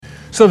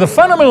So the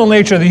fundamental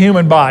nature of the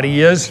human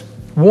body is,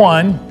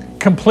 one,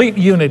 complete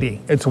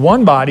unity. It's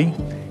one body.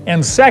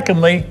 And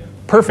secondly,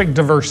 perfect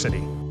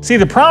diversity. See,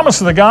 the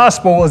promise of the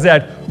gospel is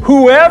that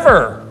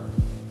whoever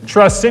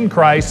trusts in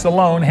Christ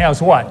alone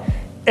has what?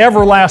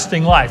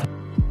 Everlasting life.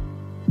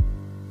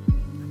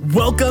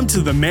 Welcome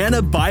to the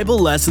Manna Bible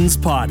Lessons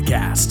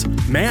Podcast.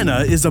 Manna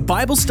is a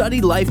Bible study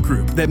life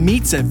group that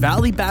meets at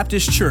Valley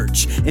Baptist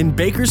Church in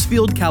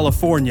Bakersfield,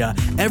 California,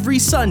 every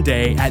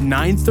Sunday at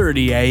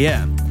 9:30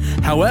 a.m.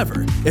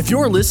 However, if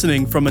you're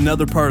listening from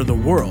another part of the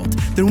world,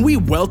 then we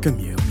welcome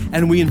you,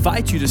 and we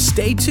invite you to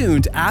stay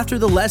tuned after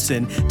the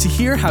lesson to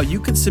hear how you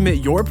can submit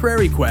your prayer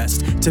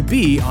request to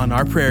be on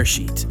our prayer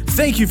sheet.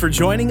 Thank you for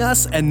joining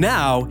us, and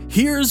now,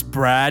 here's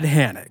Brad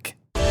Hannock.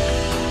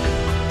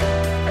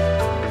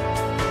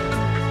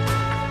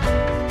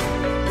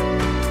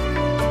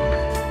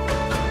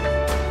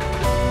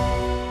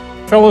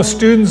 Fellow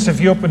students, if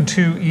you open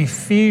to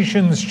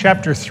Ephesians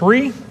chapter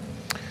 3.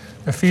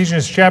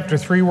 Ephesians chapter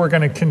 3, we're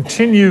going to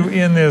continue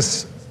in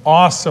this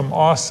awesome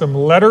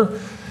letter.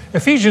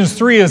 Ephesians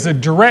 3 is a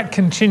direct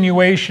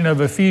continuation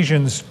of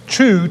Ephesians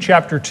 2,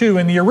 chapter 2.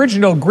 In the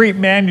original Greek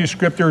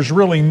manuscript, there's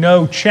really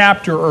no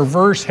chapter or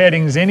verse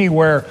headings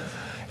anywhere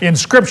in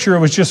Scripture. It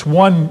was just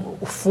one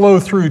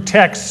flow-through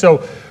text.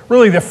 So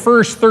really the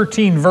first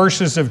 13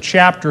 verses of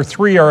chapter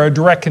 3 are a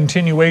direct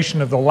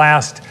continuation of the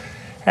last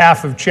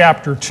half of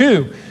chapter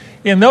 2.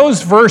 In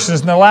those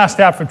verses, in the last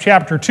half of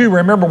chapter 2,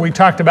 remember we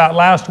talked about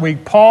last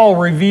week, Paul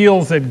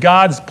reveals that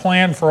God's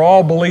plan for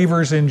all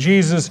believers in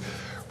Jesus,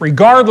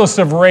 regardless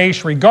of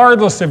race,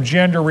 regardless of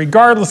gender,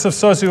 regardless of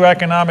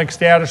socioeconomic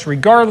status,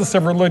 regardless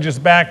of religious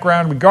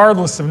background,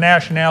 regardless of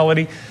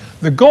nationality,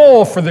 the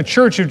goal for the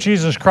Church of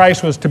Jesus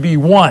Christ was to be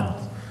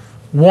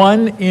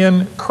one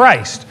in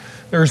Christ.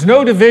 There's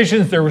no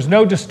divisions, there was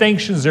no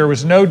distinctions, there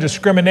was no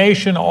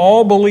discrimination.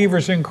 All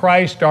believers in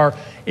Christ are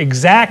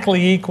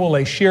exactly equal.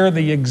 They share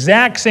the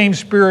exact same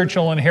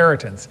spiritual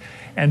inheritance.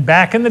 And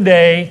back in the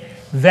day,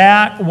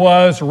 that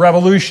was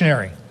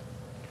revolutionary.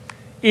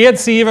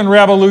 It's even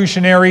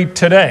revolutionary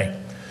today.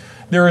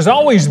 There has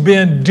always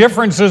been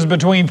differences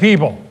between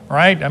people,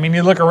 right? I mean,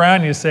 you look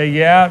around and you say,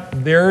 yeah,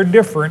 they're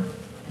different.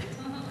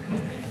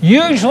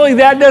 Usually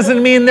that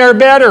doesn't mean they're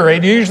better.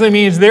 It usually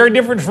means they're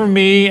different from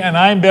me and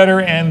I'm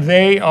better and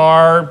they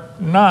are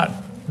not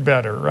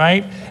better,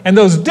 right? And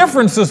those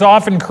differences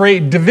often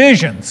create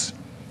divisions.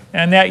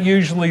 And that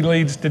usually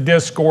leads to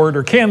discord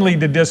or can lead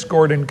to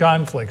discord and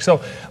conflict.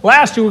 So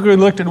last week we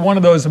looked at one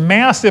of those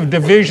massive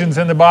divisions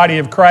in the body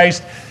of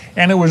Christ,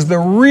 and it was the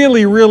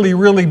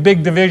really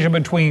big division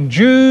between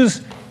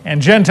Jews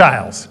and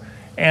Gentiles.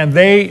 And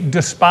they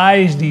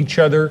despised each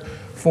other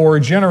for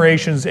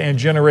generations and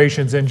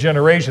generations and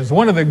generations.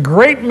 One of the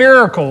great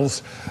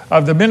miracles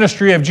of the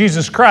ministry of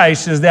Jesus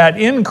Christ is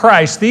that in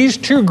Christ, these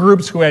two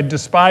groups who had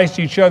despised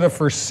each other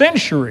for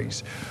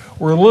centuries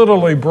were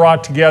literally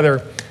brought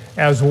together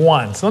as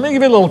one. So let me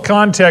give you a little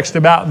context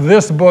about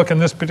this book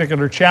and this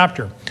particular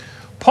chapter.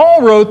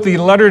 Paul wrote the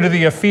letter to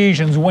the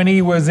Ephesians when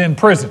he was in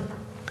prison.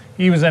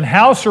 He was in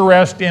house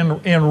arrest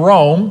in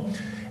Rome.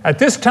 At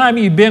this time,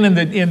 he'd been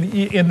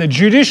in the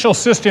judicial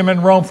system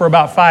in Rome for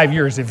about 5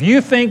 years. If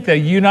you think the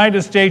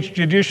United States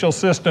judicial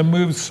system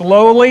moves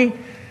slowly,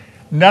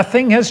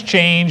 nothing has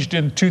changed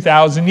in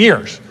 2,000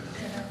 years.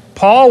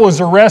 Paul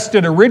was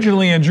arrested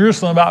originally in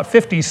Jerusalem about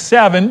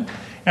 57,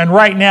 and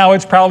right now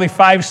it's probably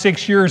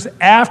 5-6 years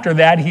after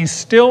that. He's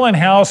still in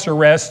house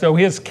arrest, so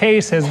his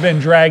case has been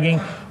dragging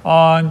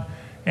on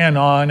and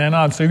on and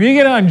on. So if you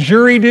get on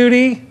jury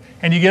duty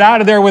and you get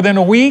out of there within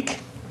a week,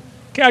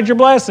 count your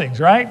blessings,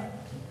 right?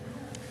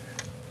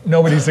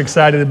 Nobody's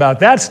excited about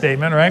that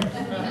statement, right?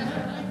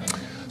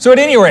 So at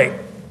any rate,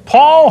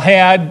 Paul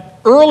had,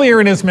 earlier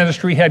in his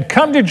ministry, had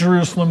come to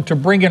Jerusalem to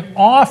bring an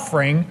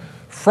offering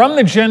from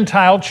the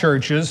Gentile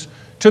churches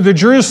to the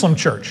Jerusalem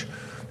church.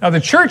 Now the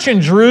church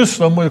in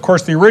Jerusalem, of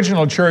course the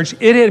original church,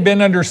 it had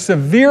been under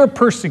severe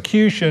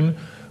persecution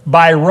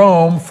by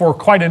Rome for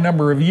quite a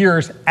number of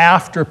years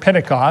after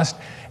Pentecost.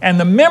 And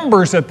the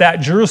members at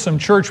that Jerusalem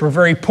church were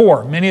very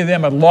poor. Many of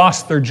them had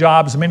lost their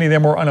jobs, many of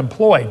them were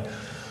unemployed.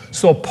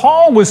 So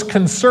Paul was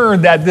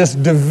concerned that this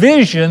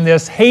division,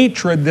 this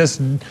hatred,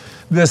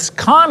 this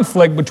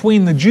conflict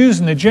between the Jews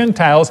and the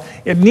Gentiles,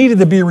 it needed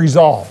to be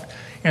resolved.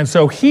 And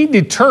so he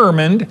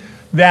determined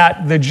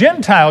that the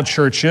Gentile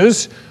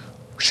churches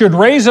should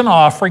raise an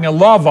offering, a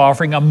love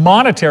offering, a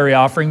monetary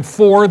offering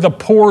for the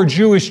poor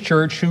Jewish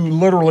church who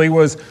literally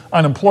was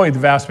unemployed, the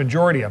vast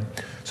majority of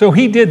them. So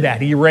he did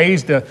that. He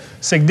raised a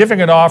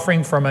significant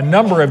offering from a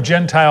number of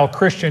Gentile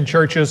Christian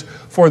churches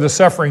for the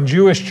suffering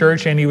Jewish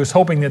church, and he was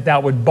hoping that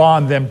that would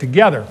bond them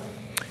together.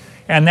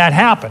 And that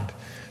happened.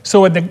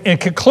 So at the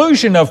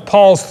conclusion of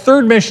Paul's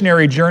third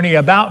missionary journey,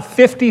 about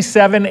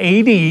 57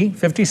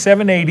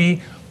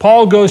 AD,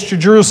 Paul goes to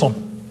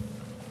Jerusalem.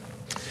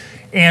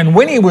 And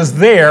when he was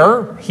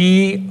there,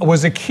 he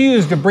was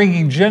accused of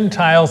bringing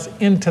Gentiles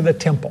into the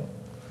temple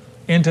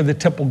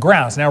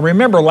grounds. Now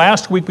remember,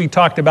 last week we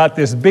talked about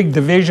this big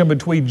division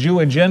between Jew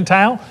and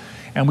Gentile,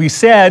 and we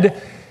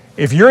said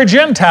If you're a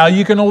Gentile,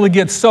 you can only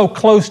get so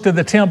close to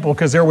the temple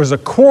because there was a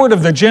court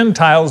of the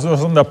Gentiles that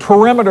was on the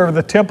perimeter of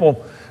the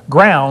temple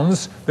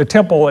grounds, the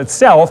temple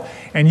itself,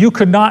 and you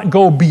could not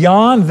go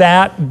beyond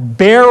that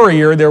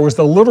barrier. There was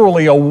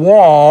literally a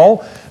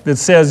wall that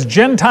says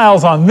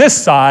Gentiles on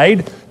this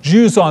side,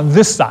 Jews on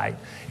this side.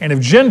 And if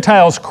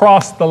Gentiles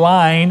crossed the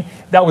line,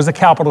 that was a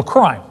capital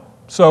crime.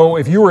 So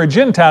if you were a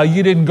Gentile,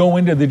 you didn't go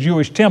into the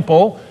Jewish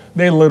temple,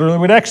 they literally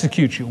would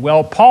execute you.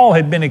 Well, Paul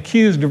had been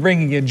accused of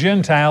bringing a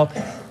Gentile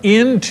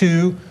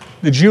into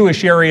the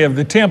Jewish area of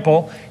the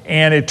temple,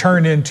 and it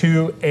turned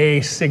into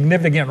a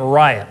significant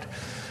riot.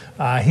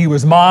 He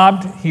was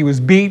mobbed, he was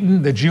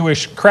beaten, the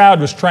Jewish crowd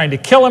was trying to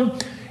kill him,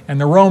 and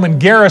the Roman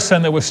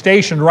garrison that was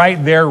stationed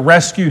right there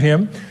rescued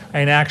him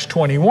in Acts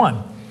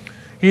 21.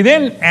 He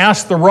then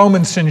asked the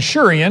Roman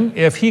centurion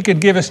if he could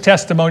give his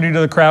testimony to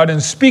the crowd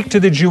and speak to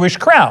the Jewish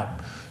crowd.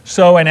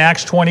 So in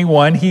Acts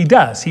 21, he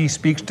does. He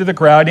speaks to the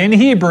crowd in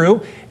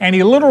Hebrew, and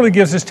he literally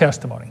gives his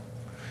testimony.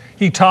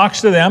 He talks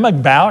to them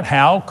about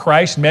how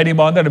Christ met him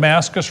on the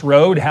Damascus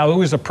Road, how he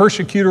was a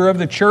persecutor of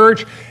the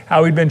church,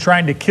 how he'd been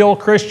trying to kill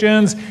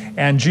Christians,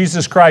 and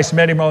Jesus Christ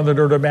met him on the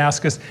road to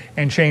Damascus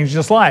and changed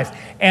his life.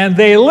 And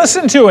they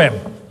listened to him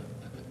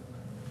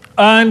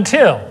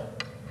until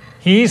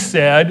he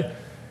said,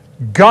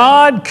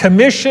 God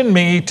commissioned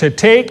me to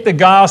take the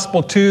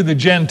gospel to the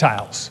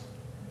Gentiles.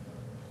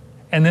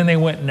 And then they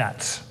went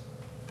nuts.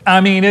 I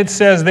mean, it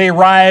says they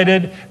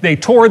rioted, they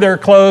tore their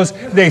clothes,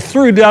 they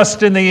threw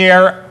dust in the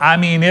air. I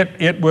mean,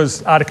 it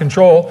was out of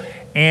control.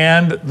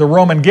 And the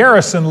Roman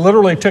garrison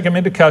literally took him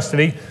into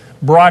custody,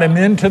 brought him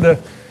into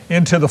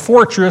the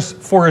fortress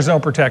for his own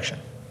protection.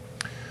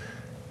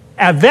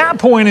 At that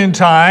point in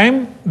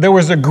time, there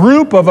was a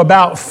group of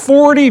about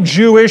 40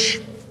 Jewish,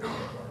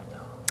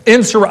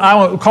 I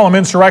won't call them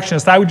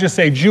insurrectionists, I would just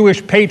say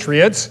Jewish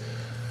patriots,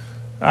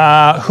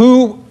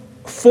 who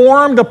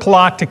formed a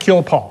plot to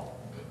kill Paul.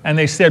 And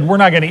they said, we're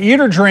not going to eat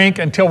or drink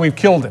until we've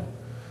killed him.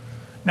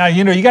 Now,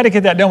 you got to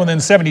get that done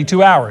within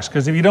 72 hours,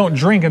 because if you don't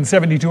drink in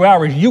 72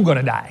 hours, you're going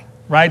to die,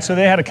 right? So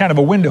they had a kind of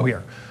a window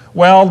here.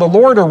 Well, the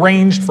Lord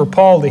arranged for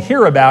Paul to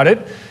hear about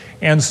it,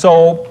 and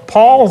so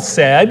Paul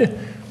said,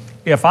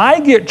 if I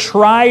get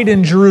tried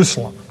in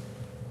Jerusalem,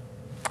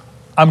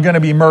 I'm going to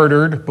be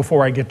murdered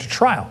before I get to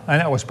trial. And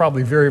that was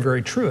probably very,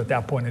 very true at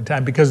that point in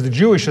time, because the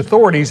Jewish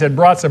authorities had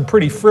brought some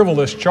pretty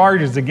frivolous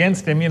charges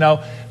against him.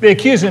 They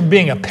accused him of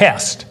being a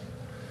pest.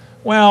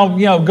 Well,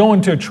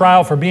 going to a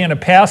trial for being a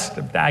pest,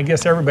 I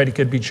guess everybody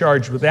could be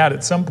charged with that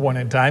at some point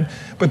in time.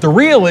 But the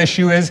real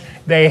issue is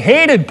they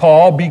hated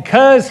Paul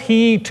because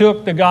he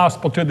took the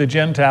gospel to the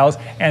Gentiles,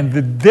 and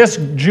this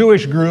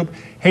Jewish group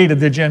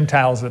hated the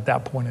Gentiles at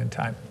that point in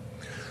time.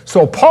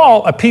 So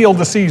Paul appealed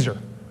to Caesar.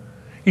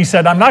 He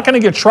said, I'm not going to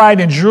get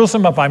tried in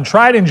Jerusalem. If I'm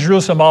tried in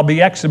Jerusalem, I'll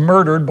be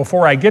murdered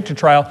before I get to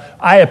trial.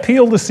 I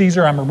appeal to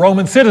Caesar. I'm a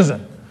Roman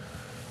citizen.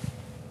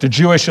 The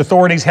Jewish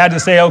authorities had to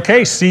say,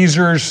 okay,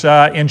 Caesar's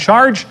in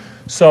charge,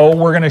 so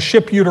we're going to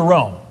ship you to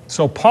Rome.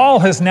 So Paul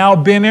has now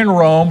been in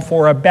Rome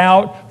for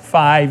about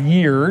 5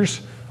 years,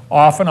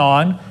 off and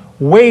on,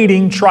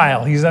 waiting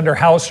trial. He's under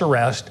house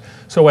arrest.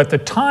 So at the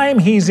time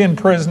he's in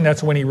prison,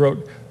 that's when he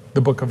wrote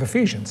the book of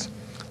Ephesians.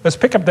 Let's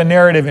pick up the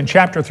narrative in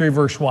chapter 3,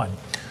 verse 1.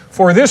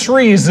 For this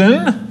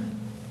reason,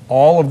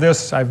 all of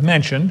this I've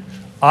mentioned,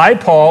 I,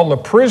 Paul, a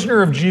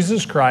prisoner of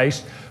Jesus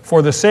Christ,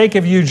 for the sake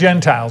of you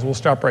Gentiles. We'll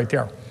stop right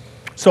there.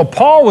 So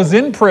Paul was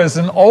in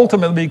prison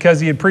ultimately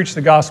because he had preached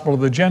the gospel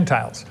to the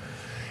Gentiles.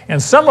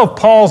 And some of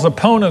Paul's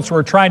opponents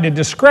were trying to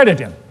discredit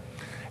him.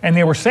 And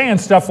they were saying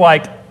stuff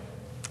like,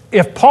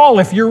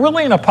 if you're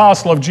really an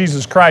apostle of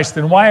Jesus Christ,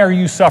 then why are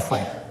you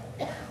suffering?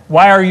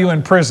 Why are you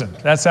in prison?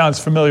 That sounds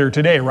familiar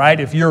today, right?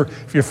 If you're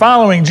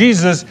following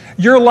Jesus,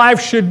 your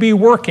life should be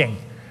working.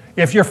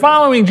 If you're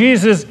following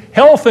Jesus,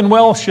 health and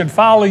wealth should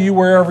follow you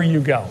wherever you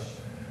go.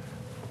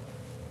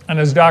 And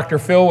as Dr.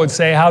 Phil would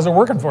say, how's it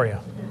working for you?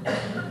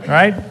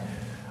 Right?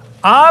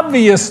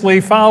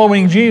 Obviously,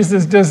 following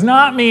Jesus does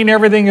not mean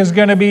everything is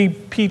going to be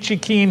peachy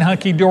keen,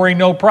 hunky-dory,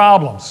 no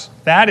problems.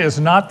 That is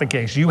not the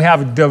case. You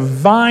have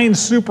divine,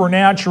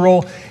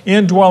 supernatural,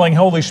 indwelling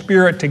Holy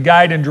Spirit to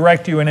guide and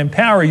direct you and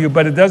empower you,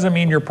 but it doesn't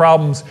mean your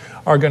problems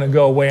are going to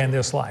go away in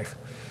this life.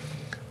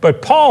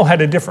 But Paul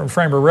had a different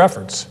frame of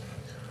reference.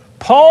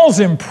 Paul's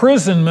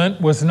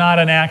imprisonment was not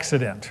an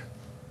accident.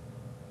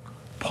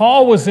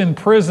 Paul was in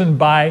prison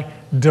by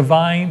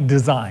divine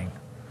design.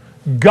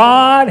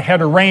 God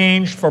had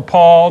arranged for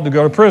Paul to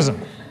go to prison.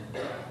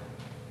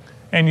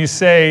 And you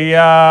say,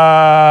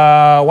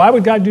 why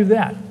would God do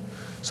that?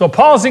 So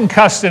Paul's in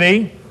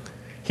custody.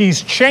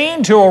 He's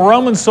chained to a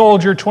Roman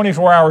soldier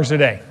 24 hours a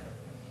day.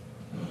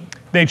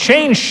 They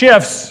change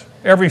shifts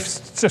every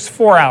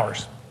 4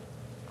 hours.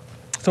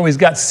 So he's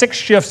got 6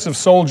 shifts of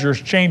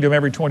soldiers chained to him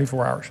every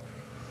 24 hours.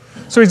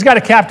 So he's got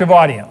a captive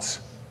audience.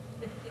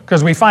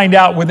 Because we find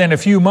out within a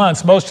few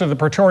months, most of the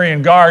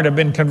Praetorian Guard have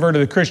been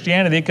converted to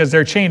Christianity because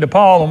they're chained to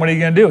Paul, and what are you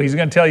going to do? He's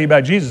going to tell you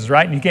about Jesus,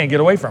 right? And you can't get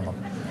away from him.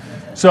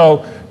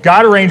 So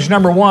God arranged,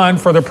 number 1,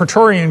 for the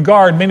Praetorian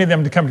Guard, many of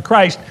them to come to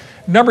Christ.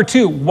 Number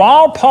 2,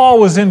 while Paul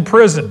was in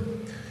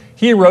prison,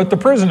 he wrote the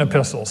prison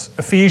epistles.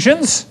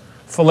 Ephesians,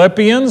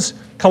 Philippians,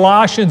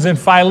 Colossians, and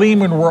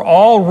Philemon were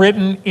all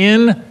written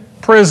in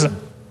prison.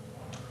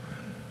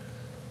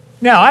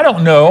 Now, I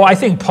don't know. I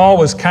think Paul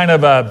was kind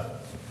of an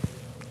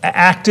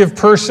active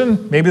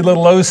person, maybe a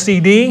little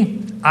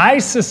OCD. I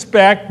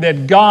suspect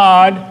that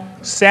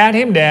God sat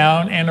him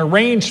down and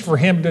arranged for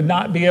him to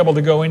not be able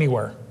to go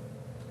anywhere,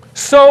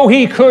 so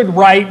he could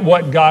write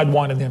what God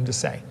wanted him to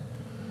say.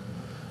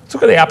 Let's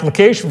look at the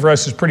application for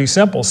us. Is pretty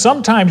simple.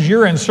 Sometimes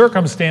you're in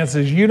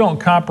circumstances you don't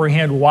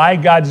comprehend why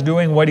God's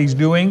doing what he's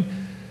doing,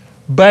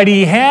 but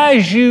he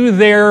has you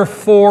there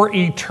for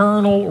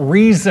eternal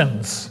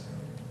reasons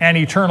and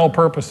eternal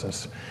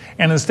purposes.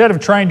 And instead of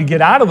trying to get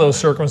out of those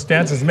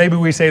circumstances, maybe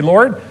we say,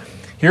 Lord,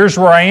 here's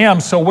where I am,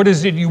 so what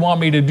is it you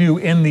want me to do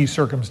in these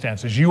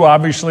circumstances? You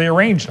obviously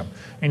arranged them.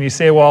 And you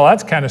say, well,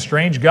 that's kind of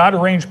strange. God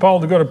arranged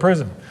Paul to go to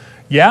prison.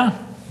 Yeah?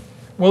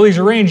 Well, he's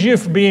arranged you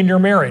for being your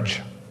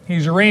marriage.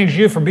 He's arranged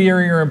you for being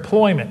your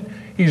employment.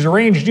 He's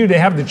arranged you to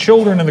have the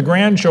children and the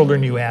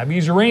grandchildren you have.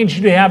 He's arranged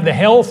you to have the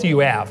health you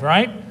have,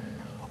 right?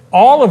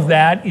 All of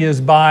that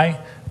is by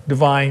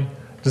divine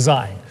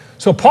design.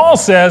 So Paul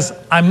says,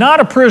 I'm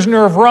not a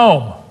prisoner of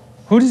Rome.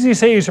 Who does he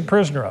say he's a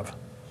prisoner of?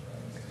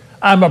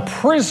 I'm a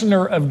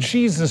prisoner of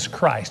Jesus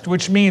Christ,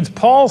 which means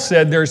Paul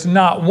said there's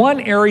not one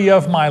area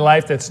of my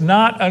life that's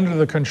not under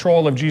the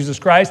control of Jesus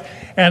Christ.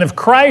 And if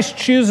Christ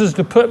chooses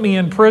to put me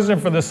in prison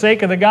for the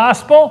sake of the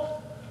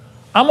gospel,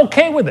 I'm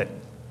okay with it.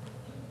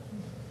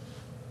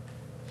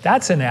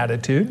 That's an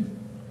attitude.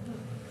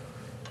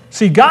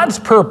 See, God's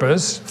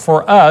purpose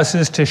for us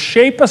is to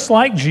shape us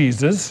like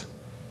Jesus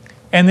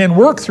and then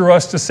work through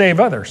us to save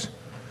others.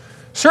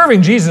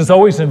 Serving Jesus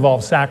always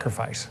involves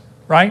sacrifice,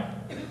 right?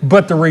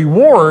 But the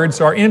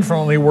rewards are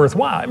infinitely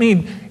worthwhile. I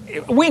mean,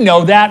 we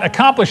know that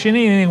accomplishing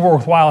anything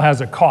worthwhile has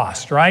a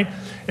cost, right?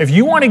 If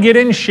you want to get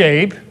in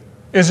shape,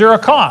 is there a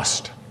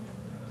cost?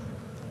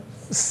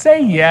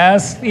 Say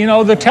yes. You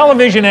know, the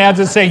television ads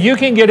that say you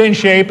can get in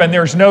shape and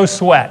there's no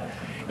sweat.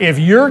 If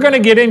you're going to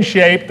get in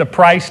shape, the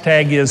price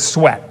tag is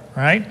sweat,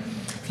 right?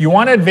 If you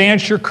want to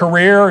advance your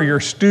career or your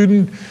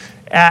student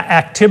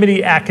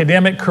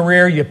academic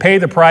career, you pay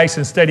the price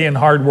in steady and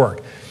hard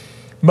work.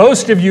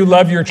 Most of you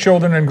love your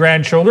children and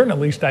grandchildren, at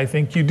least I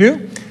think you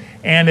do.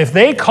 And if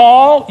they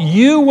call,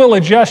 you will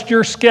adjust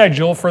your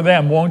schedule for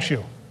them, won't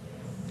you?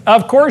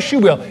 Of course you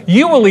will.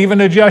 You will even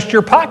adjust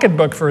your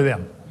pocketbook for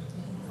them.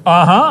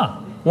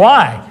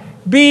 Why?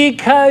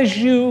 Because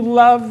you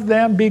love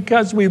them,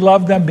 because we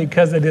love them,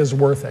 because it is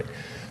worth it.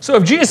 So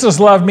if Jesus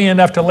loved me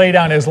enough to lay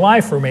down his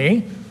life for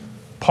me,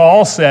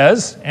 Paul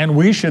says, and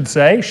we should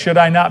say, should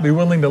I not be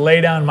willing to lay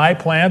down my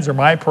plans or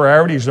my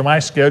priorities or my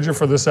schedule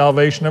for the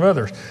salvation of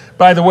others?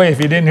 By the way, if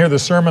you didn't hear the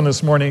sermon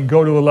this morning,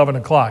 go to 11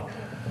 o'clock.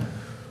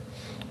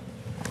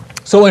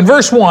 So in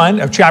verse 1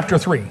 of chapter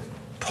 3,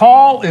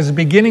 Paul is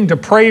beginning to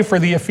pray for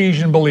the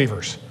Ephesian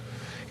believers.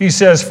 He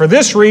says, for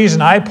this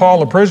reason, I,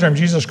 Paul, a prisoner of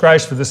Jesus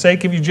Christ, for the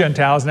sake of you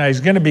Gentiles. Now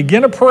he's going to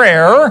begin a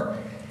prayer,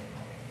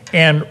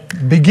 and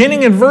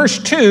beginning in verse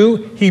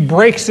 2, he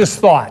breaks his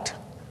thought.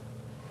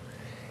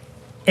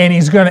 And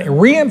he's going to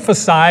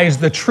reemphasize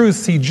the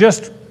truths he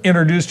just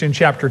introduced in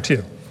chapter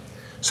 2.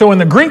 So in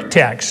the Greek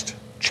text,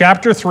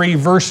 chapter 3,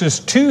 verses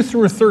 2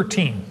 through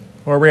 13,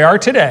 where we are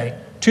today,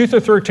 2 through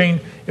 13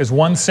 is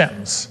one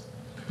sentence.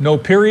 No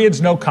periods,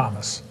 no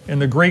commas. In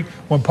the Greek,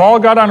 when Paul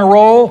got on a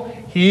roll,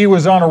 he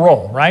was on a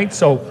roll, right?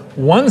 So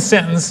one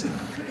sentence.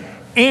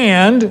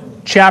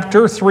 And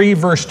chapter 3,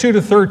 verse 2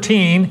 to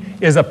 13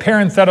 is a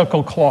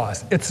parenthetical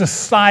clause. It's a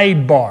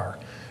sidebar.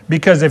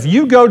 Because if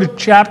you go to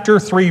chapter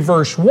 3,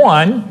 verse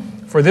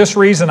 1, for this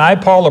reason I,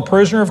 Paul, a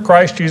prisoner of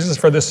Christ Jesus,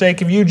 for the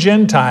sake of you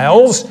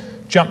Gentiles,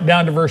 jump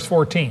down to verse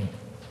 14.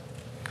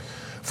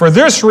 For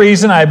this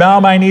reason I bow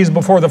my knees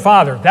before the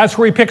Father. That's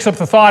where he picks up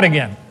the thought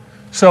again.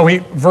 So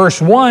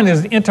verse 1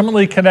 is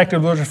intimately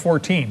connected with verse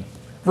 14.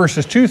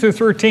 Verses 2 through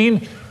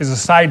 13 is a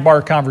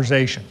sidebar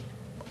conversation,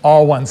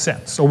 all one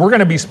sentence. So we're going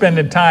to be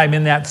spending time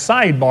in that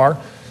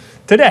sidebar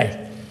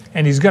today.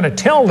 And he's going to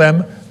tell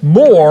them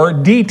more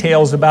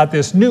details about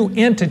this new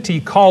entity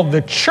called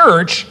the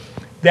church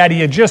that he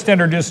had just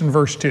introduced in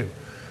verse 2.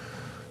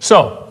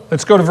 So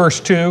let's go to verse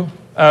 2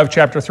 of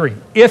chapter 3.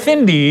 If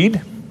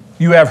indeed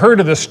you have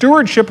heard of the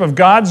stewardship of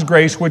God's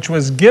grace which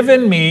was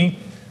given me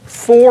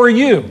for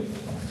you,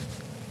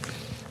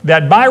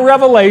 that by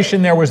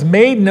revelation there was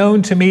made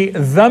known to me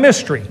the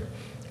mystery,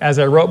 as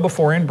I wrote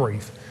before in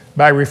brief.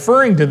 By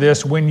referring to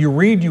this, when you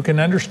read, you can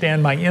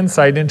understand my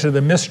insight into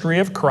the mystery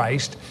of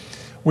Christ,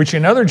 which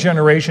in other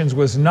generations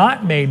was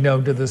not made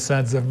known to the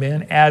sons of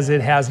men, as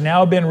it has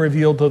now been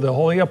revealed to the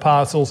holy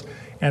apostles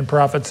and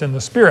prophets in the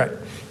Spirit.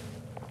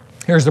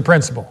 Here's the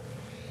principle.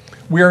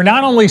 We are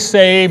not only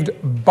saved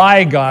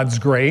by God's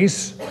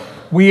grace,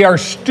 we are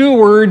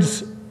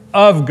stewards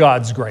of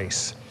God's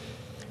grace.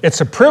 It's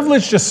a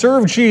privilege to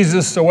serve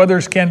Jesus so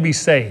others can be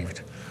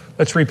saved.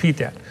 Let's repeat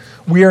that.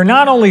 We are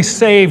not only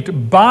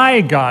saved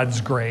by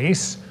God's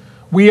grace,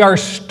 we are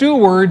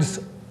stewards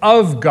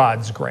of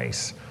God's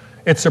grace.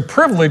 It's a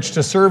privilege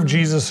to serve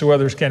Jesus so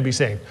others can be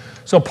saved.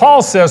 So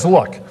Paul says,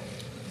 look,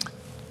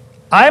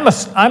 I'm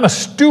a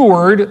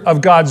steward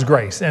of God's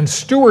grace, and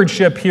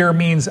stewardship here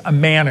means a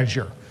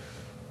manager.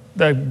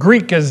 The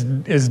Greek is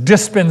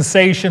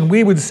dispensation.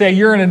 We would say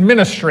you're an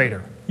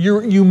administrator.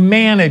 You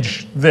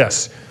manage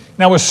this.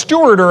 Now, a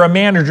steward or a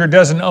manager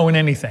doesn't own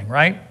anything,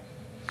 right?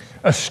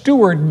 A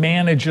steward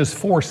manages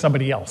for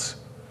somebody else.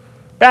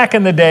 Back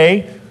in the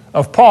day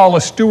of Paul,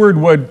 a steward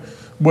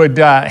would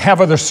have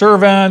other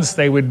servants.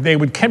 They would be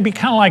kind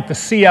of like the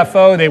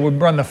CFO. They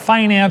would run the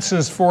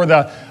finances for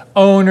the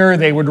owner.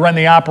 They would run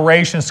the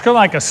operations. It's kind of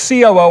like a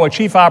COO, a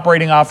chief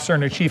operating officer,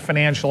 and a chief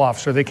financial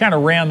officer. They kind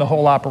of ran the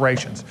whole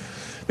operations.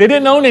 They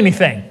didn't own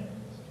anything,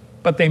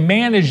 but they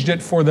managed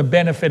it for the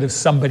benefit of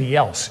somebody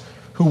else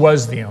who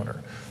was the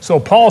owner. So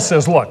Paul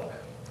says, look,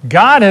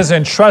 God has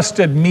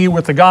entrusted me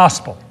with the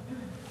gospel.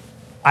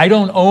 I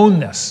don't own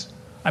this.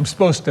 I'm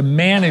supposed to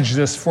manage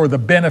this for the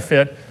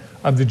benefit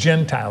of the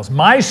Gentiles.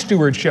 My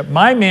stewardship,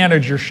 my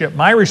managership,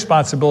 my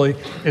responsibility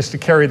is to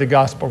carry the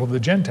gospel to the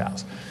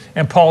Gentiles.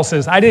 And Paul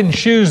says, I didn't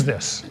choose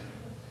this.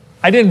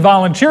 I didn't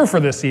volunteer for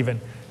this even.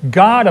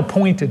 God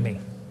appointed me.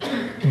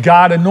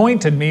 God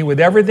anointed me with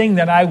everything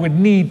that I would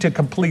need to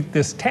complete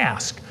this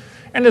task.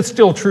 And it's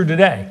still true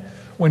today.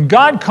 When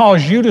God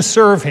calls you to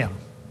serve Him,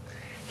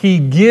 He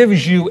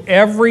gives you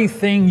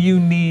everything you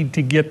need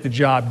to get the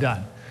job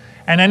done.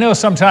 And I know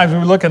sometimes we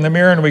look in the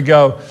mirror and we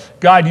go,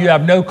 God, you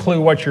have no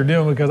clue what you're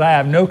doing because I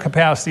have no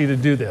capacity to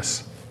do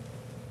this.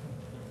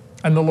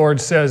 And the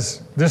Lord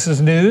says, this is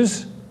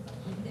news?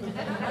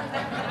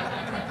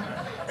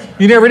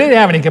 You never did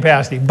have any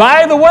capacity.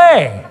 By the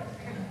way,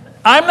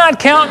 I'm not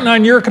counting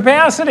on your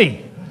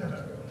capacity.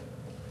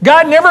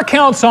 God never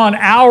counts on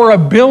our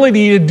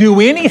ability to do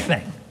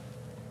anything.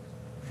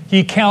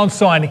 He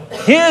counts on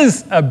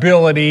His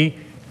ability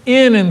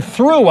in and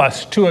through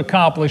us to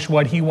accomplish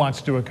what He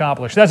wants to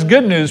accomplish. That's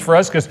good news for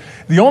us because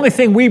the only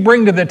thing we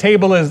bring to the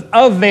table is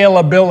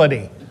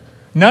availability.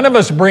 None of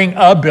us bring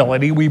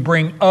ability, we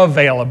bring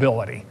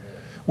availability.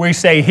 We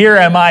say, here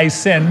am I,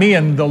 send me,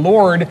 and the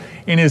Lord,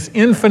 in His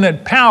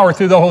infinite power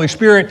through the Holy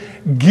Spirit,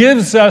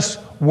 gives us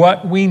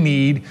what we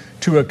need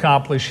to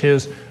accomplish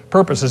His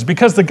purposes.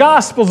 Because the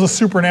gospel is a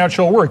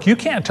supernatural work. You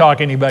can't talk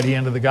anybody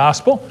into the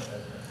gospel.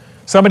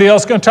 Somebody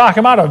else is going to talk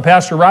them out of it.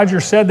 Pastor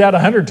Roger said that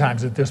 100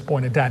 times at this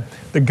point in time.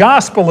 The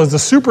gospel is a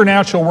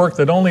supernatural work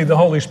that only the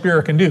Holy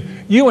Spirit can do.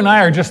 You and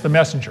I are just the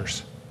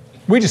messengers.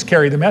 We just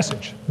carry the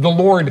message. The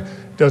Lord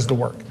does the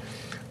work.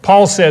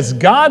 Paul says,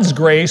 God's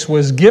grace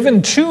was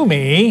given to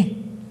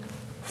me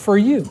for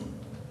you.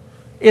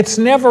 It's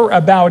never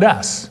about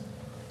us.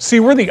 See,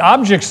 we're the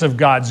objects of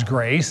God's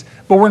grace,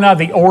 but we're not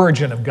the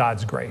origin of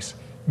God's grace.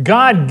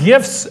 God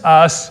gifts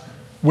us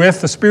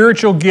with the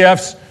spiritual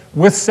gifts,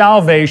 with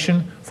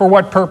salvation, for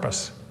what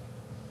purpose?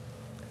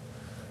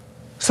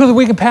 So that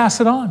we can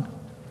pass it on.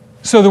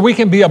 So that we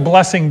can be a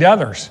blessing to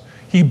others.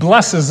 He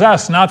blesses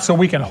us not so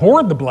we can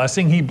hoard the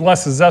blessing. He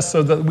blesses us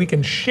so that we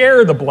can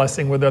share the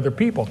blessing with other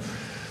people.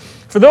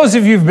 For those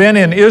of you who've been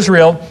in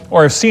Israel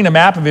or have seen a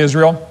map of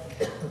Israel,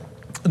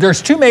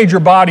 there's two major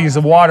bodies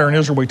of water in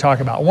Israel we talk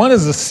about. One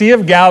is the Sea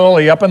of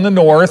Galilee up in the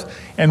north,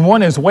 and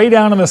one is way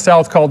down in the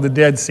south called the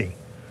Dead Sea.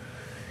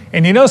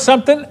 And you know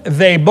something?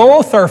 They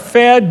both are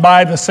fed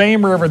by the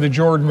same river, the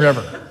Jordan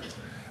River.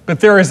 But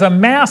there is a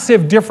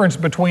massive difference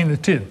between the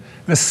two.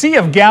 The Sea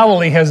of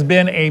Galilee has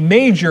been a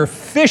major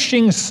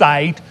fishing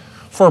site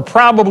for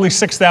probably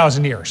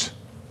 6,000 years.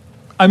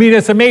 I mean,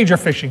 it's a major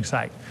fishing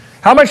site.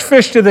 How much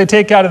fish do they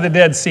take out of the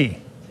Dead Sea?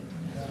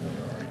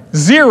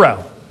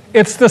 0.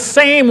 It's the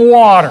same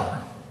water.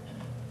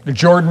 The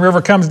Jordan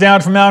River comes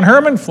down from Mount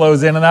Hermon,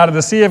 flows in and out of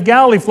the Sea of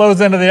Galilee, flows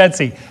into the Dead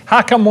Sea.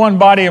 How come one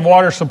body of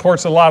water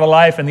supports a lot of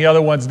life and the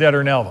other one's dead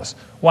or Elvis?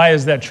 Why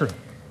is that true?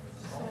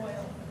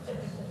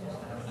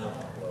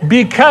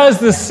 Because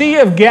the Sea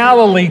of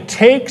Galilee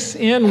takes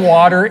in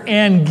water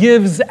and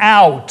gives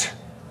out.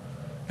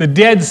 The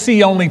Dead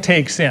Sea only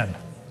takes in.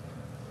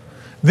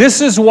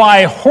 This is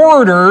why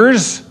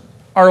hoarders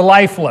are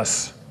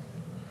lifeless.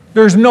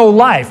 There's no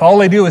life. All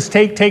they do is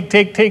take,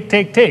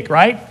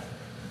 right?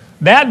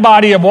 That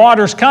body of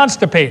water is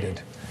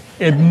constipated.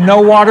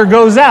 No water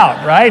goes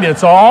out, right?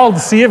 It's all the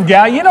Sea of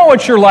Galilee. You know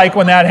what you're like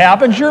when that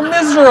happens. You're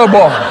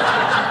miserable.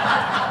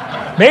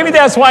 Maybe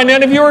that's why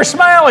none of you are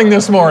smiling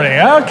this morning.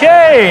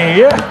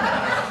 Okay.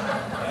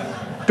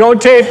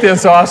 Don't tape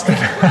this, Austin.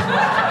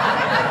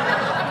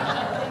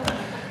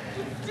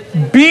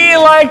 Be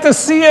like the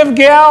Sea of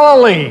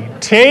Galilee.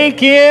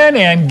 Take in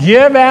and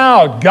give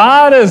out.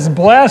 God has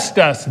blessed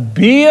us.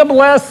 Be a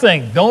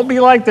blessing. Don't be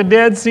like the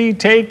Dead Sea.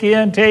 Take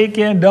in,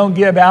 don't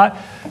give out.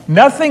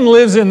 Nothing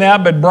lives in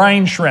that but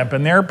brine shrimp,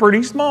 and they're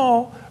pretty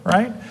small,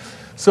 right?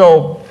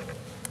 So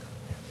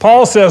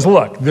Paul says,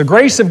 look, the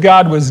grace of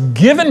God was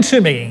given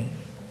to me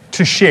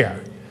to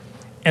share.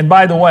 And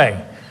by the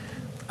way,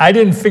 I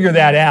didn't figure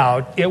that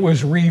out. It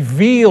was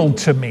revealed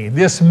to me.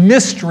 This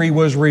mystery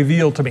was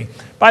revealed to me.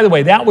 By the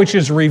way, that which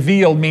is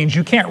revealed means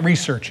you can't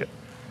research it.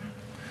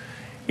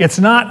 It's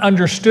not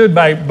understood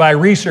by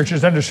research,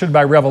 it's understood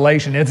by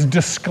revelation. It's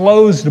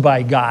disclosed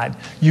by God.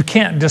 You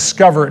can't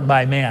discover it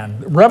by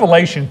man.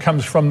 Revelation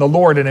comes from the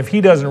Lord, and if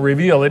He doesn't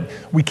reveal it,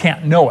 we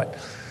can't know it.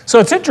 So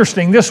it's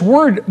interesting, this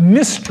word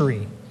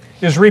mystery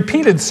is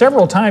repeated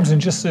several times in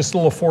just this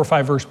little 4 or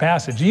 5 verse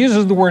passage. He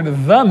uses the word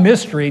the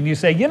mystery, and you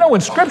say, when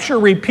Scripture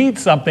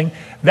repeats something,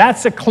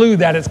 that's a clue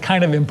that it's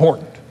kind of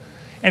important.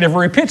 And if it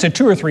repeats it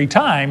 2 or 3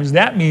 times,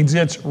 that means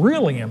it's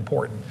really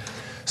important.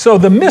 So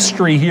the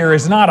mystery here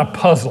is not a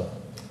puzzle.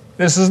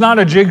 This is not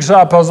a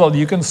jigsaw puzzle that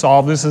you can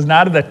solve. This is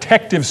not a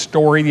detective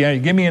story. You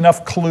give me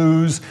enough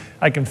clues,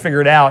 I can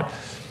figure it out.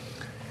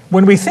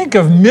 When we think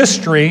of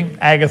mystery,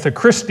 Agatha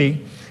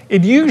Christie,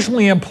 it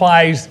usually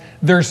implies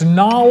there's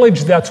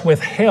knowledge that's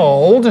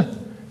withheld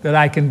that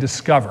I can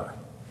discover.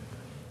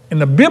 In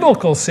the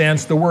biblical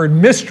sense, the word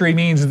mystery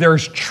means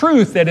there's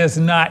truth that has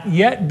not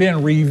yet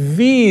been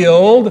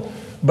revealed,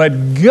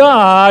 but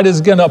God is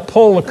going to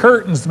pull the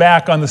curtains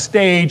back on the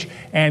stage,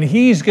 and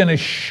He's going to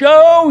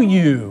show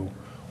you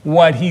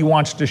what He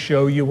wants to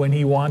show you when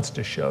He wants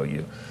to show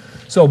you.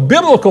 So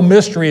biblical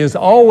mystery is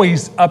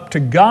always up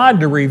to God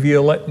to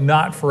reveal it,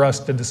 not for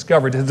us to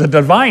discover it. It's a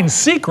divine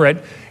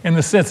secret in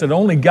the sense that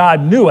only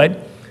God knew it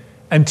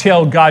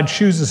until God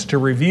chooses to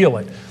reveal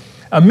it.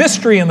 A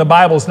mystery in the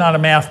Bible is not a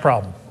math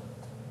problem.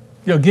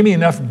 Give me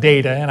enough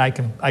data and I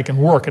can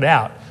work it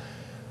out.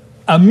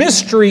 A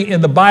mystery in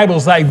the Bible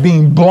is like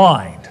being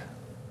blind,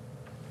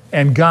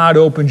 and God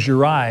opens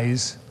your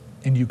eyes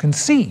and you can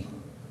see,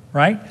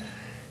 right?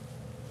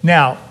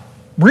 Now,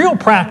 real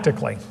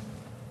practically,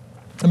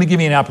 let me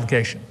give you an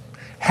application.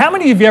 How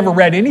many of you ever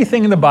read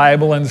anything in the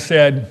Bible and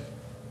said,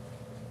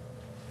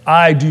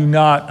 I do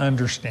not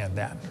understand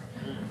that?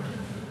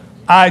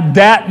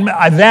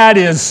 That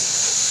is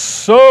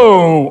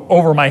so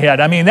over my head.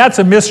 I mean, that's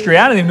a mystery.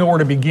 I don't even know where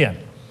to begin.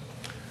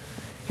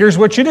 Here's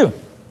what you do.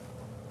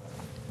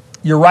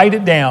 You write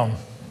it down.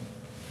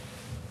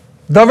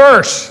 The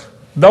verse,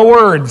 the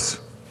words.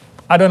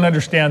 I don't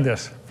understand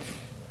this.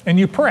 And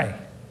you pray.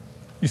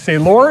 You say,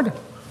 Lord,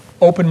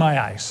 open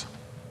my eyes.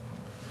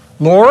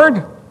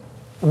 Lord,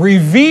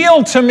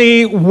 reveal to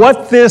me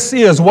what this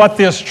is, what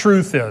this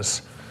truth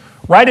is.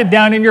 Write it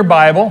down in your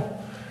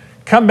Bible.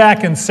 Come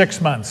back in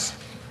 6 months,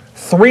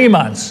 3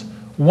 months,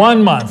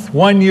 1 month,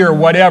 1 year,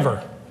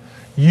 whatever.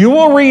 You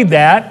will read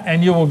that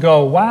and you will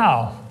go,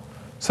 wow,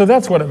 so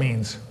that's what it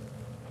means.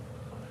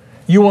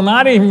 You will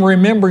not even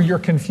remember your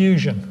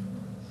confusion.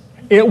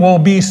 It will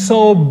be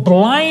so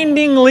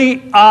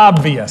blindingly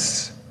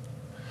obvious.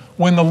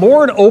 When the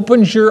Lord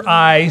opens your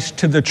eyes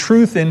to the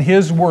truth in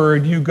His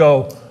Word, you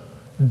go,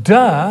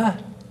 duh.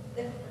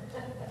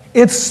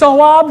 It's so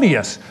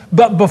obvious.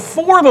 But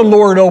before the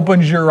Lord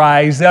opens your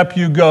eyes up,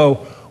 you go,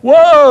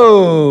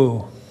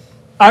 whoa,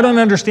 I don't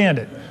understand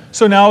it.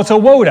 So now it's a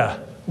whoa-da.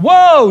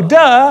 Whoa,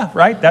 duh,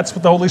 right? That's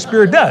what the Holy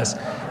Spirit does.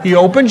 He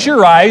opens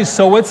your eyes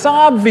so it's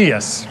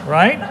obvious,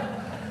 right?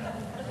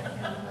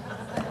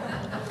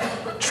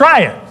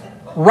 Try it.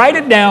 Write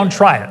it down,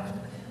 try it.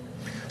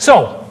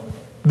 So,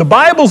 the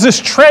Bible's this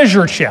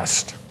treasure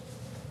chest.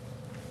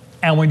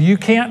 And when you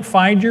can't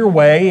find your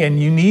way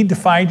and you need to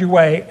find your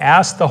way,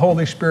 ask the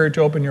Holy Spirit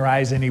to open your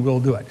eyes and He will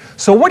do it.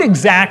 So what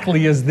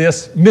exactly is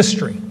this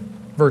mystery?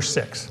 Verse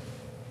 6.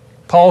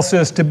 Paul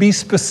says to be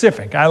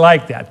specific. I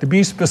like that. To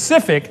be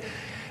specific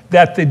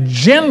that the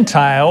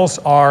Gentiles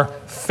are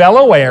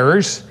fellow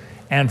heirs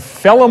and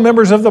fellow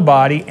members of the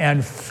body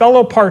and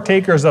fellow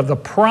partakers of the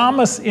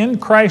promise in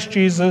Christ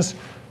Jesus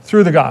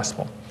through the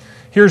gospel.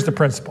 Here's the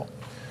principle.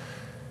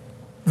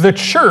 The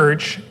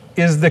church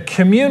is the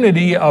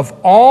community of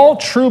all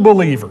true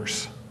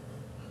believers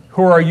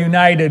who are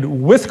united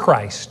with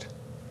Christ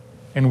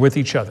and with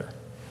each other.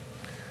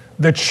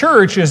 The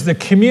church is the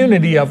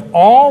community of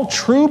all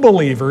true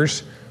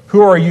believers who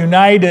are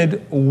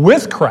united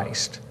with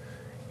Christ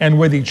and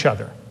with each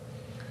other.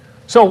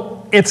 So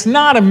it's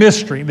not a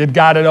mystery that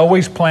God had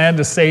always planned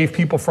to save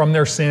people from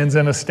their sins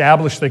and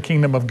establish the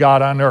kingdom of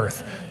God on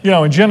earth.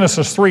 In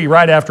Genesis 3,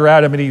 right after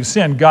Adam and Eve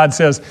sinned, God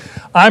says,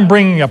 I'm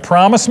bringing a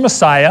promised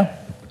Messiah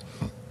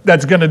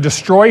that's going to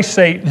destroy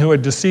Satan, who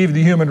had deceived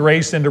the human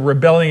race into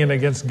rebellion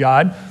against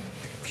God.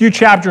 A few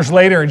chapters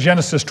later in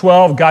Genesis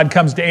 12, God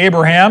comes to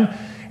Abraham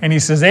and He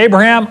says,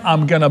 Abraham,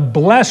 I'm going to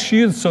bless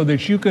you so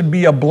that you can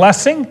be a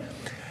blessing.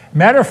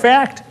 Matter of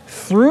fact,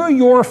 through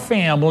your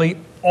family,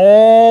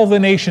 all the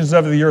nations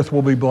of the earth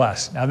will be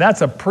blessed. Now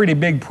that's a pretty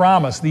big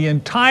promise. The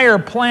entire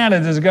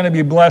planet is going to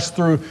be blessed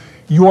through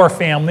your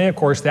family. Of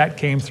course, that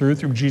came through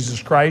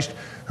Jesus Christ,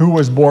 who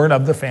was born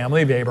of the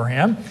family of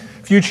Abraham.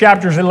 A few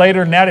chapters later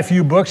than that, a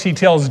few books, He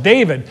tells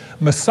David,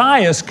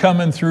 Messiah's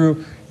coming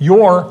through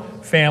your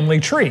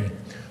family tree.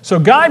 So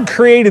God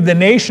created the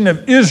nation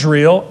of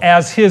Israel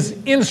as His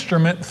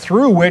instrument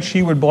through which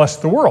He would bless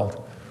the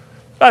world.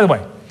 By the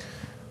way,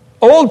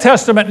 Old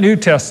Testament, New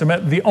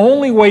Testament, the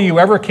only way you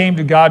ever came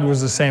to God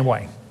was the same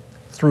way,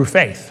 through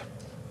faith.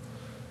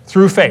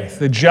 Through faith.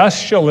 The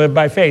just shall live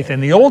by faith. In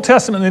the Old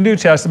Testament and the New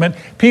Testament,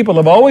 people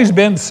have always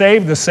been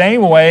saved the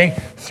same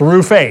way,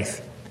 through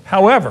faith.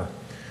 However,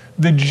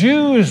 the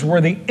Jews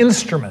were the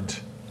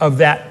instrument of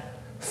that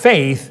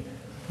faith,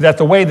 that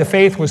the way the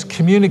faith was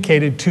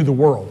communicated to the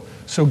world.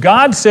 So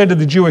God said to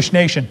the Jewish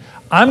nation,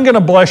 I'm going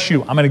to bless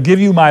you. I'm going to give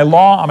you my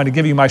law. I'm going to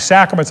give you my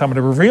sacraments. I'm going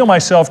to reveal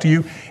myself to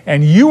you.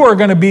 And you are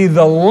going to be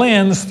the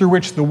lens through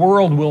which the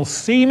world will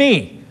see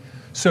me.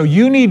 So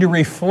you need to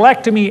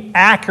reflect me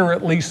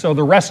accurately so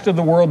the rest of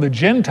the world, the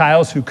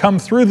Gentiles who come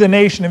through the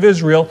nation of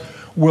Israel,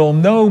 will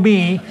know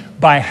me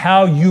by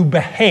how you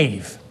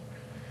behave.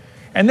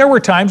 And there were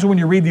times when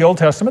you read the Old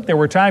Testament, there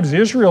were times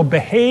Israel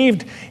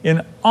behaved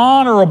in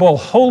honorable,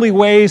 holy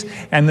ways,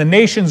 and the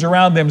nations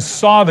around them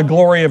saw the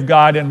glory of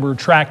God and were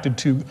attracted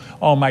to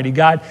Almighty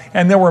God.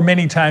 And there were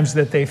many times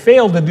that they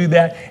failed to do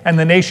that, and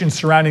the nations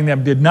surrounding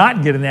them did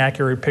not get an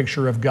accurate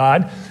picture of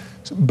God.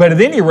 But at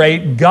any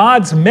rate,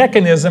 God's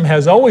mechanism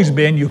has always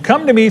been, you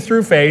come to me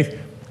through faith.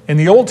 In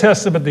the Old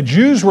Testament, the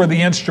Jews were the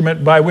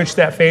instrument by which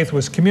that faith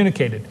was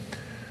communicated.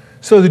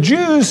 So the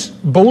Jews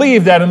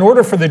believed that in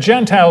order for the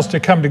Gentiles to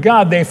come to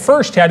God, they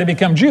first had to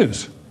become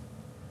Jews.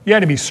 You had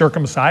to be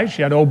circumcised,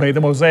 you had to obey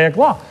the Mosaic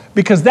law,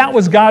 because that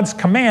was God's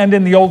command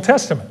in the Old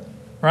Testament,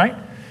 right?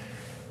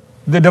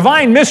 The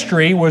divine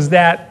mystery was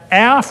that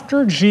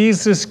after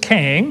Jesus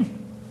came,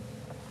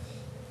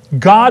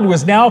 God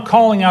was now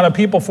calling out a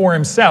people for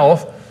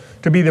himself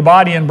to be the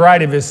body and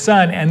bride of his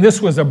Son, and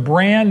this was a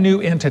brand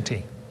new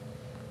entity.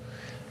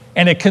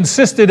 And it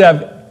consisted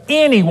of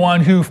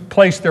anyone who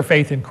placed their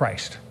faith in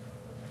Christ.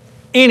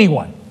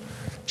 Anyone.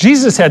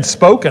 Jesus had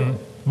spoken,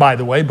 by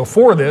the way,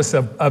 before this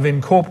of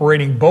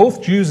incorporating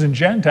both Jews and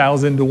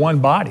Gentiles into one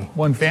body,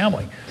 one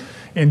family.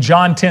 In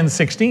John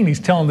 10:16,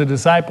 he's telling the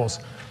disciples,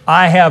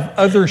 I have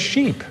other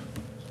sheep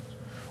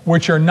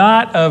which are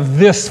not of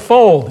this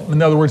fold.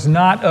 In other words,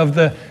 not of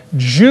the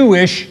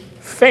Jewish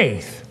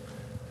faith.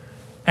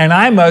 And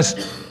I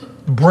must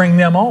bring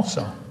them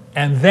also.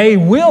 And they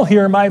will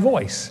hear my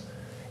voice.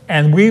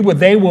 And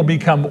they will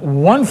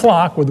become one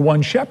flock with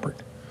one shepherd.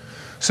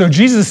 So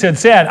Jesus had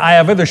said, I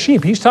have other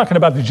sheep. He's talking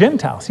about the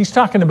Gentiles. He's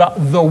talking about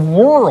the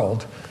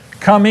world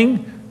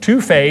coming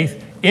to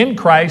faith in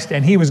Christ,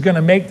 and he was going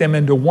to make them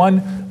into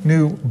one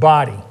new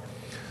body.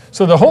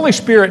 So the Holy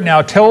Spirit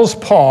now tells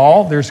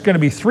Paul there's going to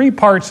be three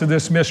parts of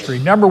this mystery.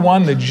 Number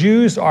one, the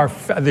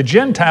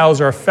Gentiles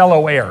are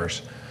fellow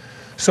heirs.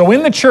 So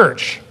in the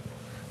church,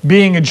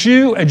 being a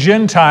Jew, a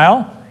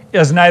Gentile,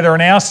 is neither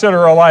an asset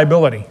or a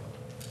liability.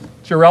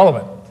 It's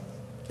irrelevant.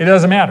 It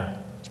doesn't matter.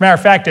 As a matter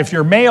of fact, if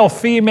you're male,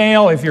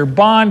 female, if you're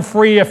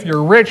bond-free, if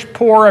you're rich,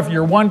 poor, if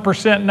you're 1%,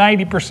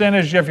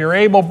 90%, if you're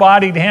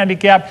able-bodied,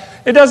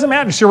 handicapped, it doesn't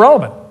matter. It's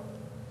irrelevant.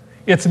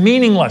 It's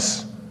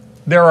meaningless.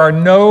 There are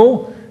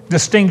no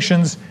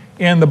distinctions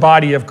in the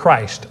body of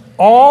Christ.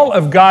 All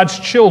of God's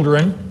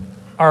children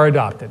are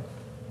adopted.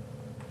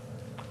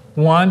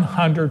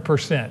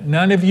 100%.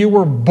 None of you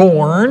were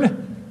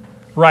born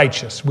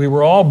righteous. We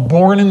were all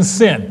born in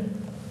sin.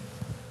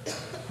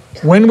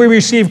 When we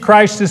received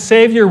Christ as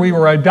Savior, we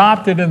were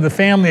adopted in the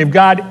family of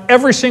God.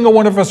 Every single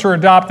one of us are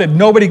adopted.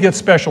 Nobody gets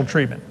special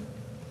treatment.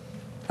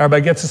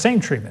 Everybody gets the same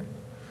treatment.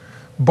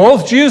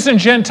 Both Jews and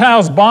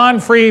Gentiles,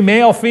 bond-free,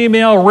 male,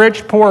 female,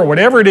 rich, poor,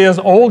 whatever it is,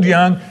 old,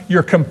 young,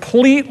 you're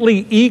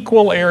completely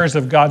equal heirs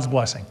of God's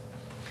blessing.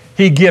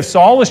 He gifts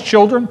all his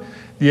children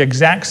the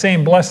exact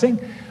same blessing.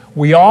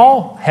 We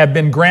all have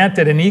been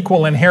granted an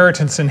equal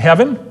inheritance in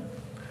heaven.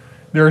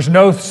 There's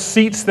no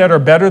seats that are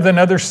better than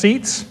other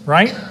seats,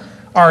 right?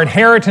 Our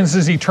inheritance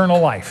is eternal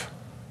life.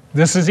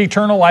 This is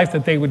eternal life,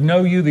 that they would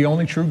know you, the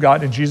only true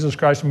God, and Jesus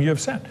Christ whom you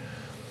have sent.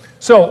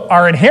 So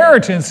our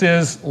inheritance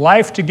is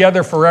life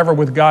together forever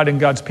with God and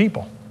God's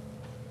people.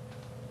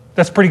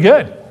 That's pretty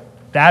good.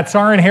 That's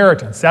our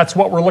inheritance. That's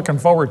what we're looking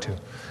forward to.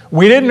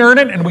 We didn't earn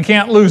it and we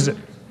can't lose it,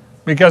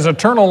 because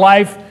eternal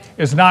life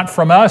is not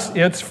from us,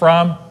 it's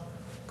from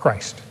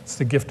Christ. It's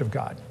the gift of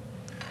God.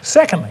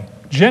 Secondly,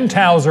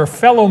 Gentiles are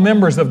fellow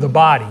members of the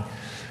body.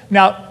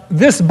 Now,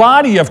 this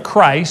body of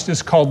Christ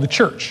is called the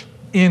church.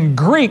 In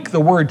Greek, the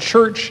word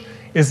church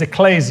is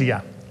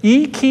ekklesia.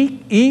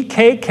 E-K-K-L-E-S-I-A,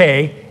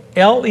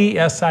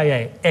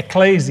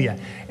 ekklesia.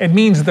 It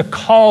means the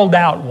called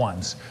out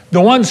ones.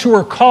 The ones who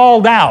are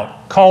called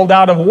out. Called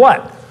out of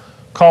what?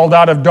 Called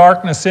out of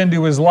darkness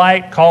into his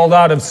light, called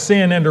out of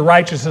sin into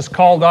righteousness,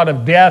 called out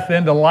of death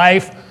into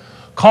life,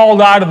 called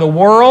out of the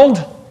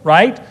world,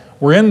 right?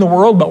 We're in the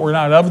world, but we're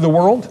not of the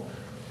world.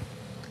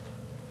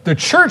 The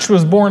church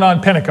was born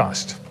on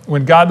Pentecost,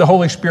 when God the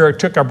Holy Spirit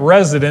took up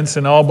residence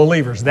in all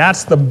believers.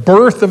 That's the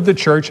birth of the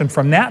church, and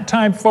from that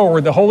time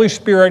forward, the Holy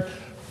Spirit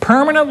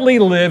permanently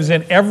lives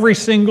in every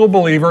single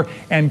believer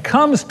and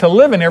comes to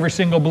live in every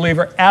single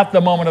believer at the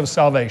moment of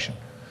salvation.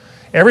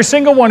 Every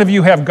single one of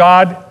you have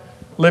God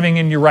living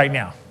in you right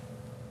now.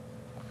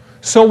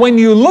 So when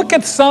you look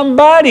at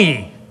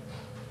somebody,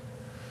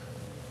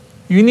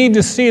 you need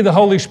to see the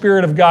Holy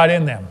Spirit of God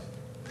in them.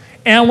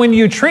 And when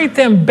you treat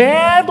them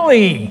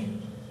badly,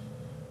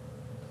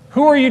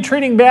 who are you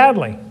treating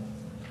badly?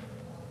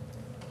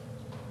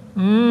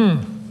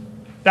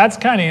 That's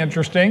kind of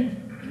interesting.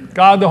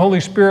 God the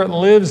Holy Spirit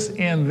lives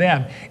in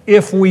them.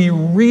 If we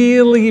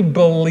really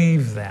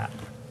believe that,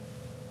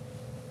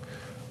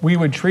 we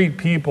would treat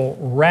people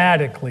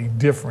radically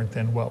different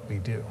than what we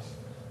do.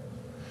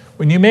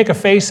 When you make a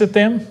face at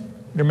them,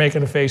 you're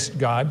making a face at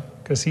God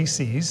because He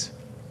sees,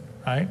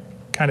 right?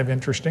 Kind of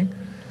interesting.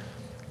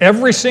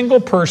 Every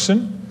single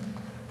person,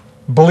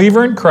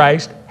 believer in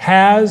Christ,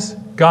 has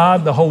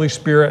God, the Holy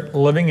Spirit,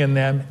 living in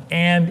them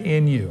and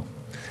in you.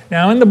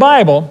 Now, in the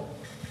Bible,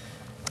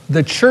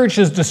 the church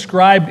is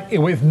described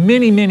with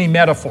many, many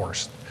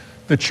metaphors.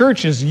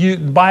 The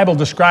Bible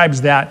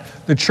describes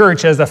the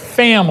church as a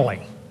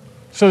family.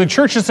 So the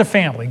church is a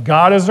family.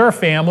 God is our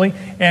family,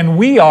 and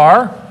we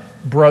are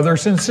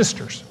brothers and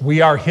sisters.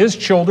 We are His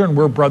children.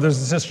 We're brothers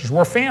and sisters.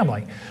 We're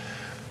family.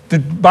 The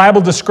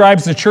Bible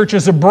describes the church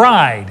as a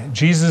bride.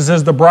 Jesus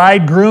is the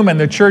bridegroom, and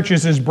the church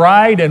is His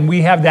bride, and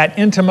we have that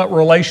intimate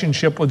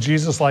relationship with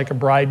Jesus like a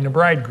bride and a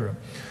bridegroom.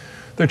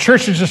 The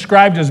church is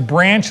described as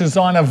branches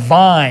on a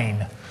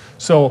vine.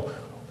 So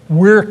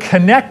we're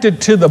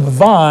connected to the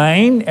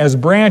vine as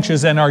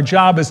branches, and our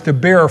job is to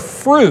bear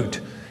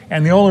fruit.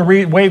 And the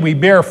only way we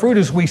bear fruit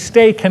is we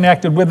stay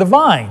connected with the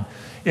vine.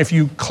 If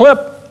you clip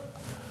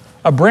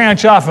a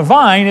branch off a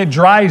vine, it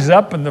dries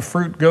up and the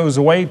fruit goes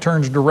away,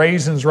 turns to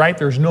raisins, right?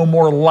 There's no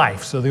more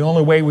life. So the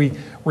only way we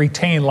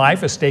retain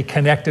life is stay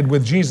connected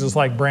with Jesus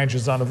like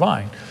branches on a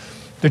vine.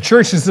 The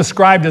church is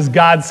described as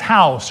God's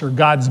house or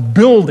God's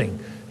building.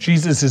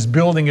 Jesus is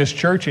building His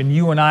church, and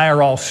you and I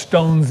are all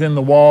stones in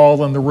the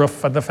wall and the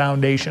roof of the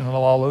foundation and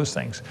all those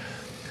things.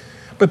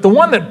 But the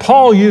one that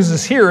Paul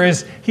uses here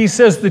is, he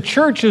says the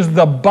church is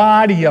the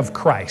body of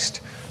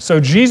Christ. So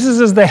Jesus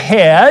is the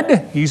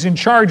head, He's in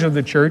charge of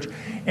the church,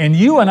 and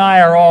you and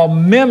I are all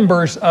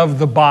members of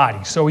the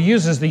body. So he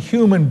uses the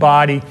human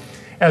body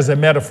as a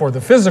metaphor,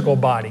 the physical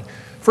body.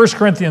 1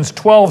 Corinthians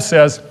 12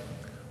 says,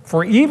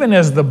 "For even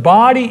as the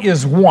body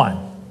is one,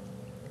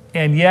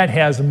 and yet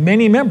has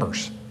many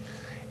members,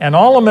 and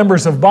all the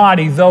members of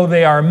body, though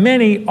they are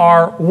many,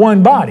 are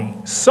one body,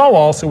 so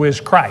also is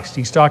Christ."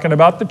 He's talking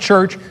about the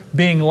church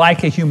being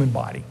like a human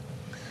body.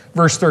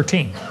 Verse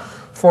 13,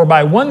 "For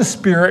by one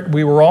Spirit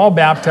we were all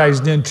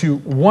baptized into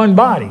one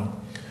body.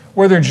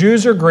 Whether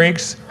Jews or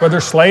Greeks, whether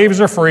slaves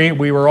or free,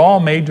 we were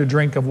all made to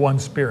drink of one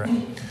Spirit."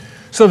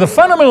 So the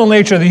fundamental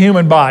nature of the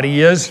human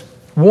body is,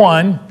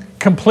 one,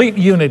 complete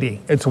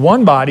unity. It's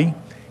one body.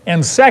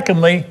 And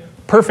secondly,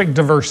 perfect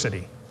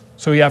diversity.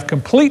 So you have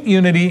complete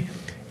unity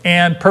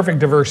and perfect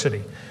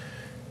diversity.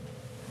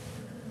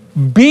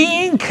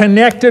 Being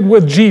connected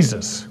with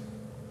Jesus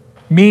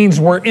means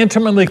we're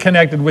intimately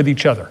connected with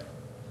each other.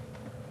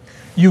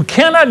 You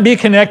cannot be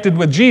connected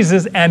with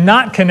Jesus and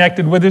not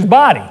connected with His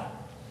body.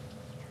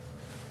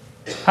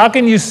 How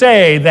can you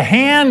say the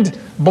hand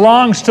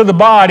belongs to the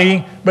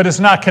body, but it's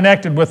not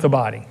connected with the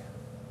body?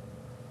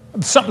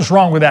 Something's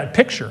wrong with that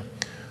picture.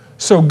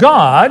 So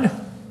God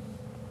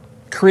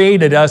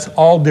created us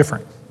all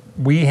different.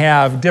 We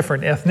have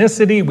different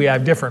ethnicity, we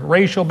have different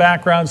racial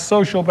backgrounds,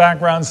 social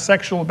backgrounds,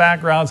 sexual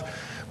backgrounds,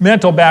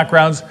 mental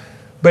backgrounds.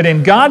 But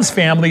in God's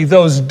family,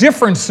 those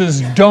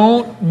differences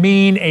don't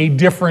mean a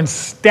different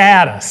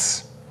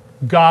status.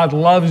 God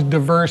loves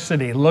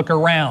diversity. Look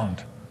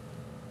around.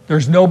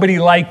 There's nobody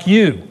like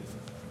you.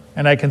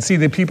 And I can see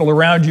the people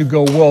around you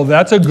go, well,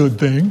 that's a good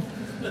thing,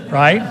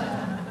 right?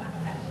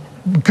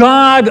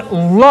 God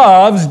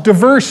loves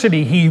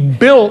diversity. He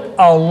built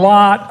a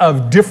lot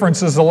of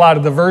differences, a lot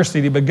of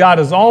diversity, but God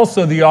is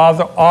also the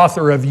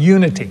author of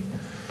unity.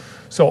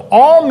 So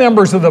all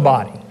members of the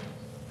body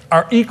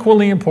are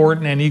equally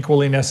important and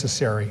equally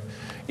necessary.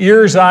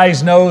 Ears,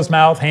 eyes, nose,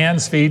 mouth,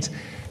 hands, feet.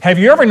 Have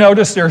you ever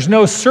noticed there's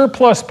no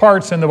surplus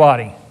parts in the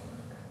body?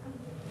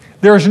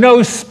 There's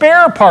no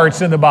spare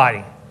parts in the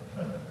body.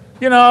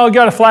 You know, I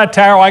got a flat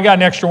tire, I got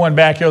an extra one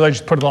back here, let's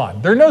just put it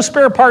on. There are no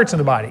spare parts in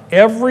the body.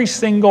 Every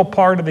single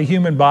part of the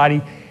human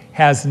body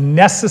has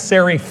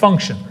necessary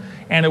function,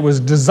 and it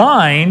was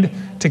designed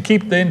to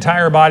keep the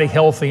entire body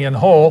healthy and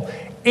whole,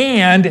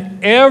 and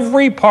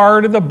every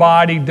part of the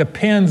body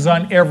depends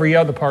on every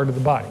other part of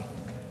the body.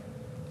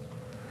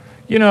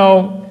 You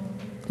know,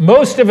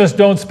 most of us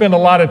don't spend a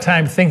lot of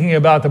time thinking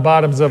about the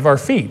bottoms of our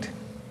feet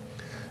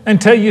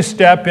until you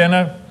step in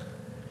a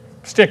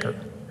sticker.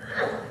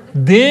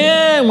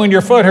 Then when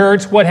your foot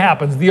hurts, what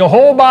happens? The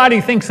whole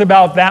body thinks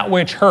about that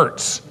which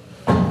hurts.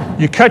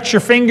 You cut your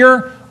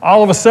finger,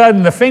 all of a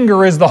sudden the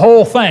finger is the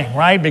whole thing,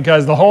 right?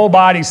 Because the whole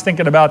body's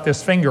thinking about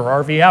this finger.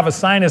 Or if you have a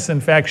sinus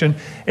infection,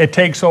 it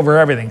takes over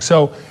everything.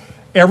 So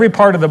every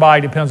part of the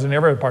body depends on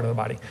every part of the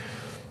body.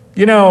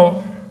 You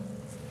know,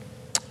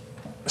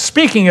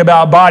 speaking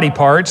about body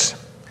parts,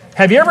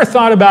 have you ever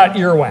thought about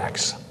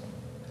earwax?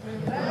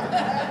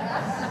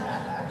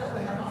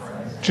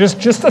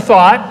 Just a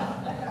thought.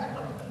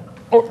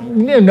 Or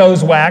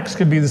nose wax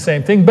could be the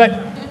same thing, but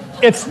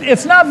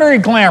it's not very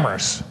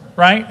glamorous,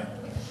 right?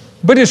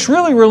 But it's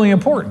really, really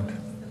important.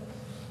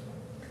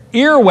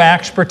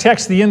 Earwax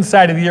protects the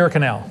inside of the ear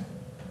canal.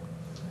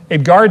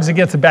 It guards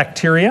against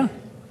bacteria,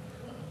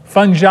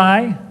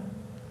 fungi,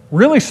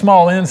 really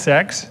small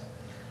insects,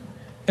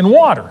 and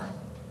water.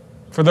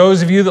 For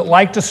those of you that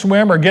like to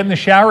swim or get in the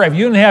shower, if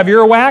you don't have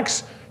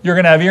earwax, you're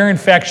going to have ear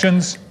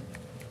infections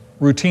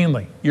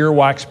routinely.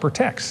 Earwax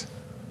protects.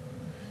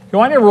 You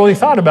know, I never really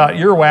thought about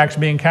earwax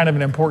being kind of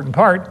an important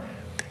part.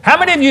 How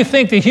many of you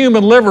think the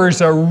human liver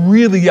is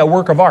really a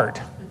work of art?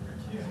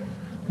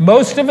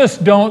 Most of us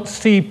don't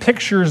see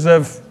pictures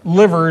of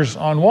livers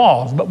on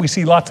walls, but we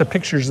see lots of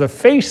pictures of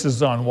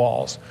faces on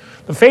walls.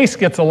 The face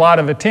gets a lot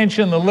of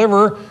attention. The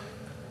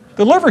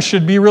liver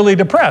should be really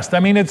depressed. I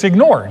mean, it's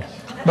ignored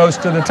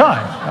most of the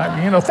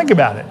time. Think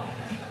about it.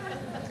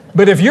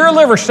 But if your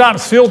liver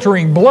stops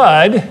filtering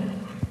blood,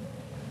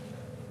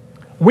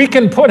 we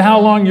can put how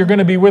long you're going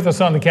to be with us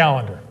on the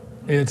calendar.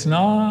 It's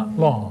not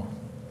long.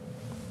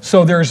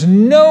 So there's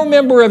no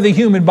member of the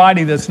human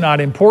body that's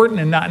not important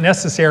and not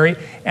necessary,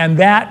 and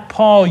that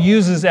Paul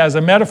uses as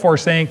a metaphor,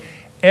 saying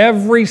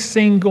every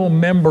single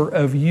member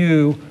of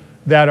you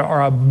that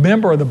are a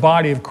member of the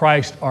body of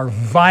Christ are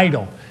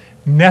vital,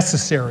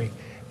 necessary,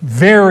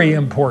 very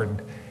important,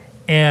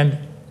 and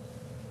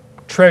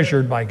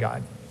treasured by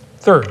God.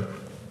 Third,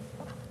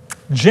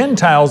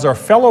 Gentiles are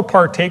fellow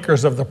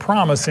partakers of the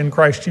promise in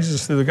Christ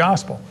Jesus through the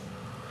gospel.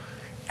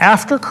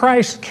 After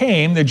Christ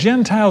came, the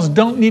Gentiles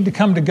don't need to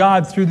come to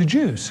God through the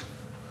Jews,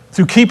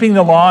 through keeping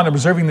the law and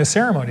observing the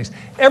ceremonies.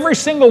 Every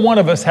single one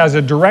of us has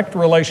a direct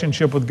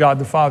relationship with God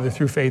the Father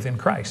through faith in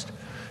Christ.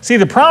 See,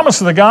 the promise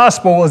of the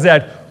gospel is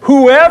that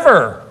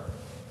whoever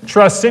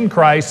trusts in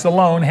Christ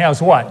alone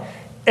has what?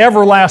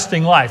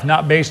 Everlasting life,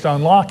 not based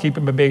on law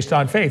keeping, but based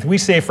on faith. We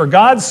say, for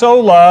God so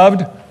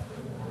loved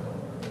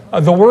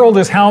the world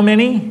is how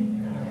many?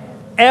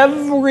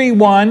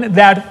 Everyone,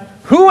 that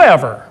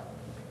whoever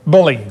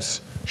believes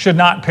should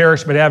not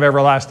perish but have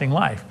everlasting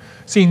life.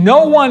 See,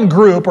 no one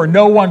group or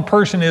no one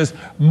person is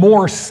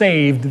more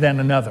saved than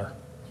another.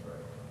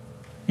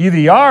 Either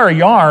you are or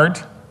you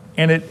aren't,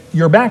 and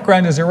your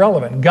background is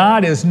irrelevant.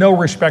 God is no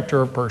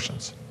respecter of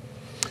persons.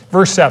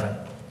 Verse 7.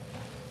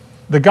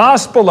 The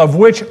gospel of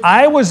which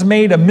I was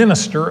made a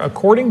minister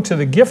according to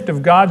the gift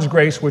of God's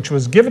grace, which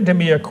was given to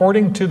me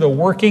according to the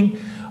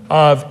working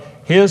of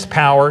His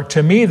power.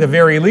 To me, the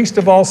very least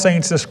of all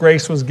saints, this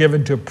grace was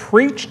given to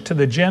preach to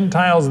the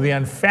Gentiles the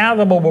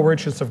unfathomable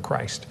riches of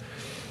Christ.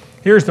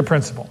 Here's the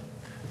principle.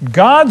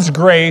 God's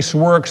grace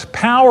works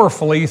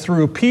powerfully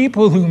through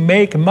people who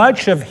make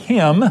much of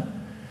Him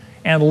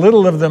and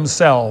little of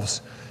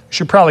themselves. You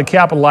should probably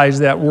capitalize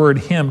that word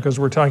Him because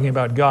we're talking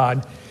about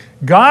God.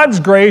 God's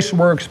grace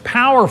works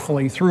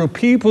powerfully through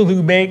people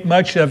who make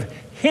much of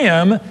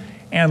Him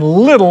and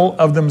little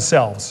of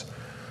themselves.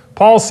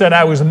 Paul said,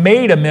 I was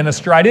made a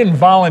minister. I didn't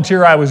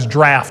volunteer, I was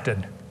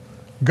drafted.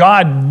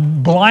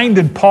 God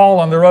blinded Paul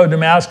on the road to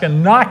Damascus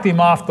and knocked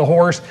him off the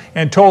horse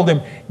and told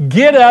him,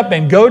 get up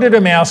and go to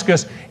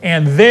Damascus,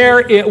 and there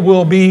it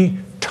will be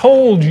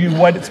told you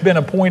what it's been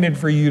appointed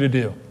for you to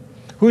do.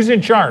 Who's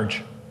in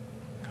charge?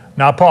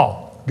 Not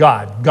Paul,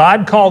 God.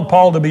 God called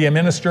Paul to be a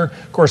minister.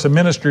 Of course, a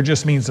minister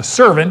just means a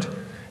servant.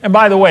 And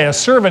by the way, a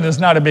servant is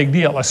not a big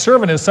deal. A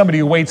servant is somebody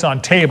who waits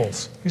on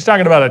tables. He's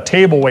talking about a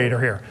table waiter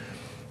here.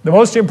 The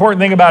most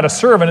important thing about a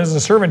servant is a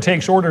servant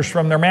takes orders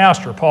from their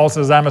master. Paul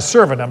says, I'm a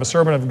servant. I'm a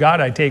servant of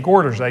God. I take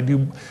orders.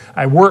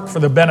 I work for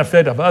the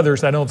benefit of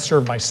others. I don't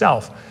serve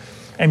myself.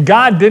 And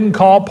God didn't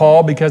call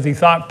Paul because He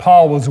thought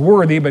Paul was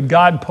worthy, but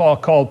God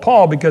called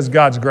Paul because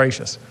God's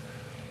gracious.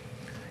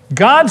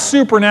 God's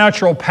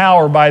supernatural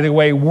power, by the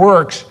way,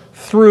 works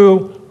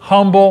through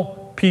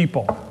humble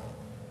people.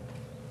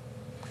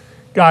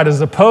 God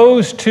is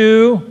opposed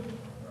to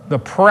the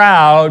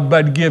proud,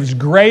 but gives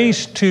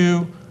grace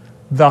to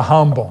the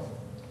humble.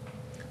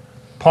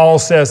 Paul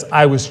says,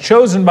 I was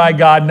chosen by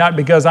God not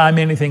because I'm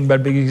anything,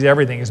 but because He's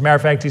everything. As a matter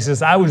of fact, he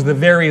says, I was the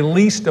very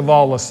least of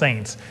all the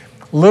saints.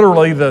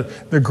 Literally,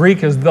 the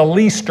Greek is the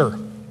leaster,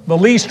 the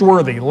least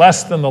worthy,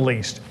 less than the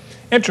least.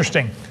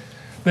 Interesting.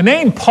 The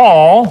name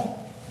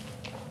Paul,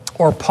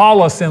 or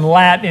Paulus in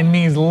Latin,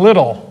 means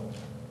little.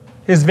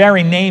 His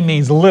very name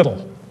means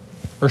little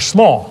or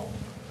small.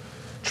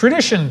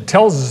 Tradition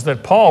tells us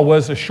that Paul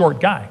was a short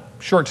guy,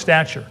 short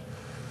stature.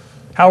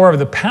 However,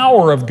 the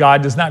power of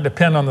God does not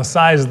depend on the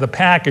size of the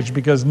package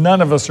because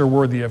none of us are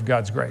worthy of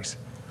God's grace.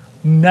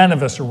 None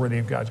of us are worthy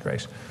of God's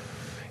grace.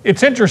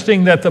 It's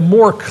interesting that the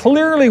more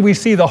clearly we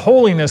see the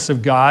holiness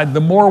of God,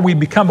 the more we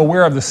become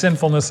aware of the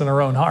sinfulness in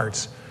our own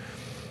hearts.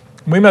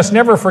 We must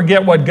never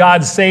forget what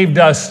God saved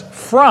us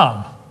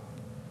from.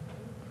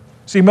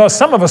 See,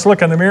 some of us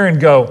look in the mirror and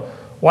go,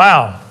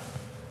 wow,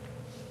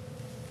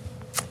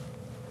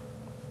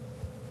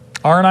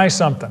 aren't I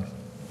something?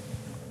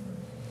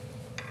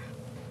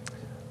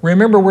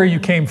 Remember where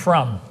you came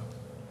from.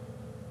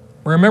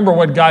 Remember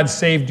what God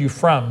saved you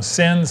from.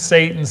 Sin,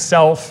 Satan,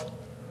 self.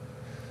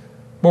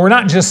 But we're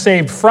not just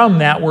saved from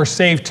that, we're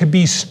saved to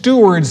be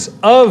stewards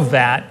of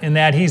that, in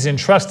that He's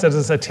entrusted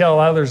us to tell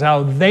others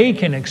how they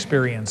can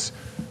experience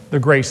the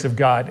grace of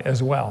God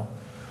as well.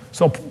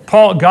 So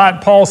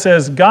Paul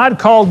says, God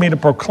called me to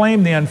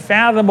proclaim the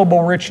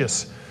unfathomable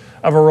riches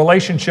of a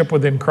relationship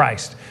within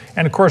Christ.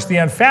 And of course, the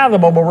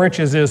unfathomable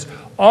riches is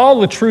all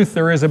the truth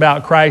there is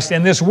about Christ.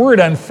 And this word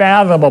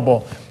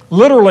unfathomable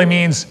literally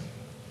means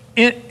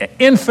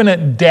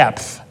infinite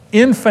depth.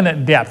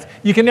 Infinite depth.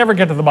 You can never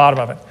get to the bottom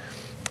of it.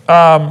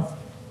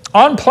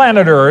 On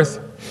planet Earth,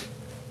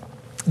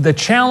 the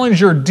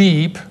Challenger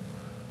Deep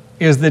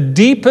is the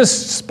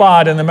deepest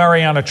spot in the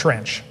Mariana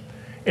Trench.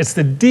 It's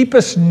the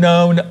deepest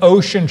known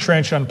ocean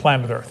trench on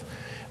planet Earth.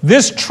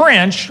 This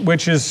trench,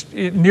 which is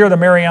near the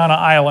Mariana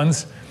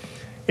Islands,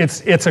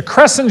 it's a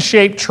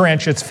crescent-shaped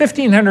trench. It's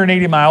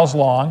 1,580 miles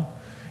long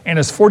and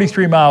it's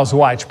 43 miles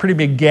wide. It's a pretty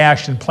big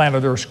gash in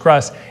planet Earth's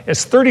crust.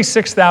 It's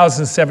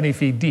 36,070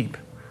 feet deep,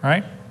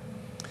 right?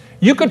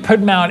 You could put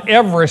Mount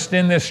Everest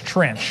in this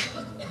trench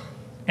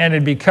and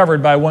it'd be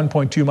covered by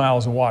 1.2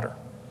 miles of water.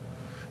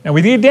 And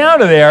when you get down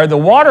to there, the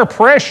water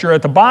pressure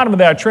at the bottom of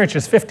that trench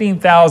is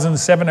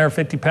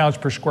 15,750 pounds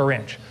per square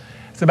inch.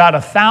 It's about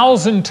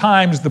 1,000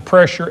 times the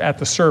pressure at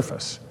the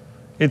surface.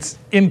 It's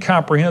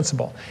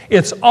incomprehensible.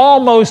 It's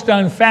almost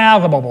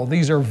unfathomable.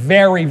 These are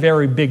very,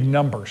 very big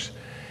numbers.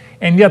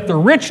 And yet the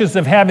riches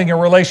of having a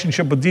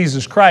relationship with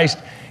Jesus Christ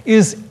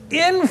is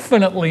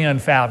infinitely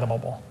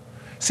unfathomable.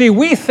 See,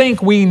 we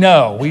think we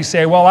know. We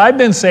say, well, I've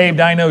been saved,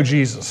 I know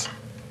Jesus.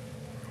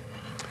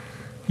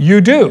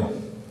 You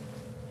do.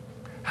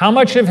 How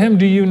much of him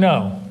do you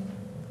know?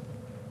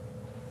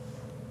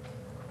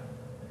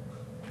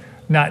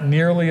 Not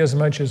nearly as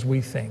much as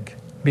we think,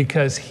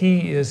 because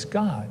he is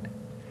God.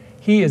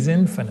 He is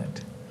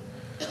infinite.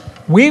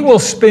 We will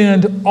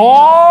spend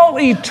all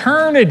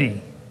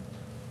eternity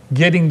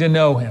getting to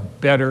know him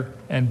better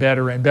and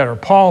better and better.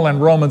 Paul in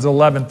Romans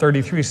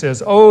 11:33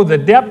 says, "Oh, the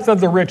depth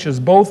of the riches,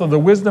 both of the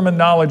wisdom and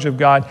knowledge of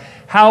God,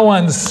 how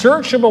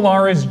unsearchable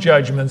are his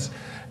judgments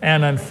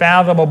and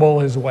unfathomable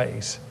his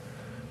ways."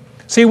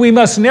 See, we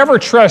must never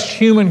trust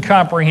human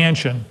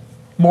comprehension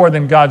more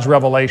than God's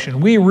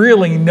revelation. We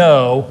really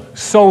know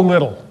so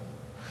little.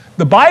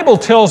 The Bible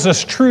tells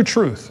us true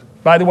truth.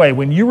 By the way,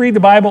 when you read the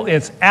Bible,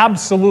 it's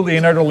absolutely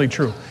and utterly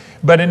true,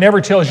 but it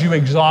never tells you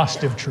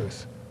exhaustive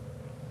truth.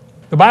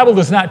 The Bible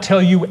does not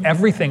tell you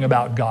everything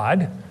about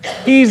God.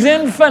 He's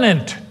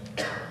infinite.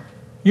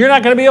 You're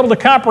not going to be able to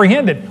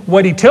comprehend it.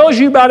 What he tells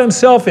you about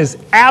himself is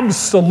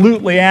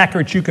absolutely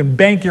accurate. You can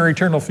bank your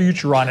eternal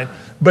future on it,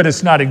 but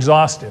it's not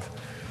exhaustive.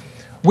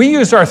 We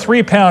use our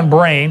 3-pound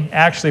brain,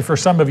 actually for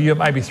some of you it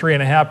might be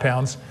 3.5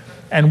 pounds,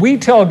 and we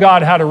tell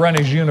God how to run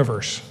his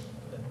universe,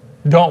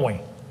 don't we?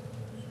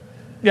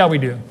 Yeah, we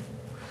do.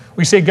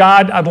 We say,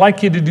 God, I'd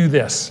like you to do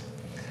this.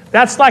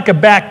 That's like a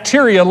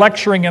bacteria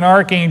lecturing an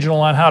archangel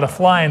on how to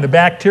fly, and the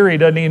bacteria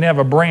doesn't even have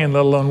a brain,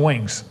 let alone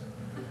wings.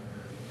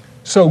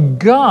 So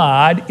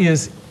God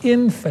is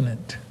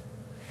infinite,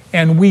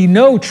 and we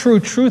know true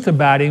truth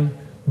about him,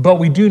 but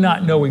we do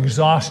not know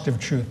exhaustive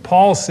truth.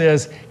 Paul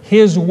says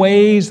his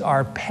ways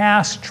are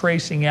past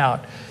tracing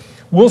out.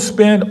 We'll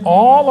spend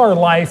all our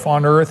life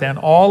on earth and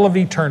all of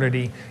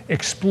eternity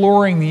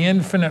exploring the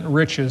infinite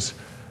riches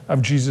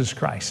of Jesus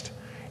Christ.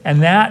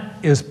 And that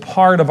is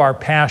part of our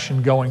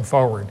passion going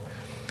forward.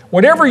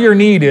 Whatever your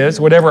need is,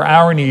 whatever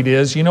our need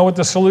is, you know what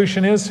the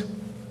solution is?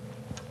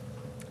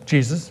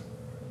 Jesus.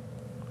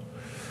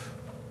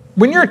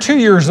 When you're 2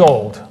 years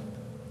old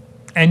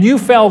and you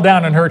fell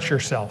down and hurt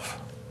yourself,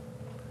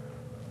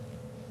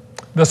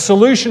 the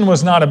solution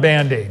was not a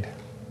Band-Aid.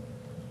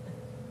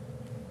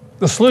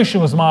 The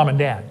solution was mom and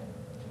dad,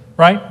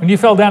 right? When you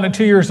fell down at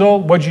 2 years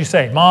old, what'd you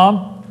say?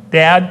 Mom,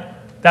 Dad,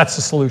 that's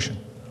the solution.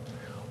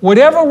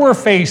 Whatever we're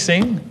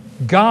facing,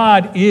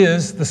 God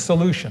is the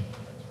solution.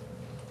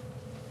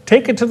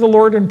 Take it to the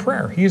Lord in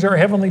prayer. He's our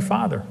Heavenly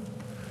Father.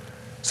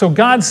 So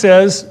God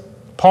says,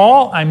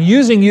 Paul, I'm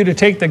using you to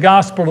take the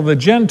gospel to the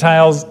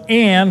Gentiles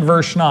and,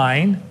 verse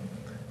 9,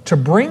 to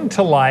bring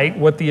to light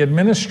what the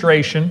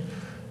administration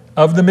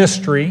of the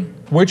mystery,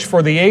 which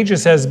for the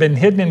ages has been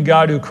hidden in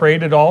God who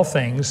created all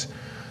things,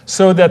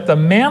 so that the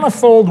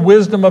manifold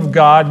wisdom of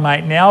God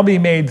might now be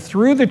made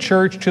through the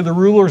church to the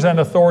rulers and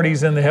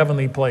authorities in the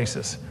heavenly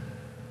places.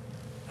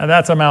 Now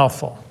that's a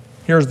mouthful.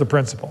 Here's the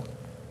principle.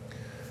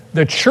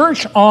 The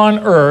church on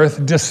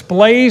earth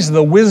displays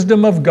the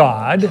wisdom of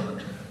God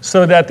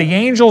so that the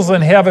angels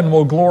in heaven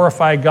will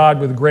glorify God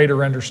with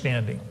greater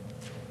understanding.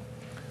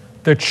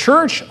 The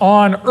church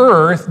on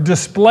earth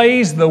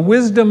displays the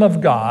wisdom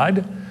of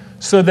God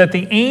so that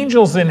the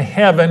angels in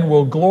heaven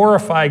will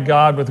glorify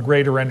God with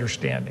greater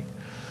understanding.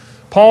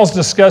 Paul's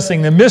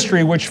discussing the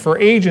mystery which for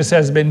ages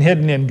has been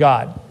hidden in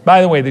God.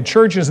 By the way, the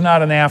church is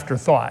not an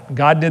afterthought.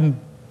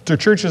 The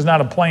church is not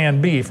a plan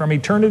B. From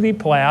eternity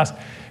past,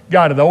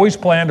 God had always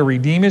planned to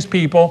redeem his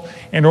people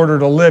in order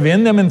to live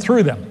in them and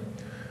through them.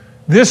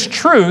 This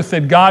truth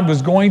that God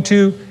was going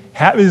to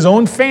have his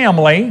own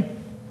family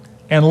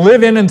and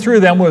live in and through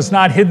them was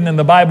not hidden in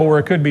the Bible where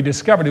it could be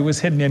discovered. It was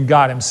hidden in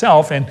God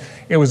himself, and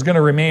it was going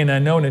to remain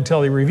unknown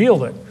until he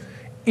revealed it.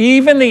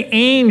 Even the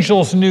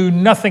angels knew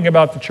nothing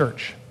about the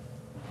church.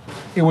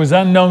 It was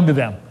unknown to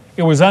them.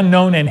 It was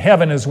unknown in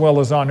heaven as well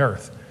as on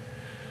earth.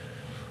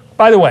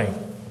 By the way,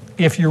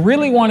 if you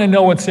really want to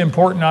know what's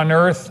important on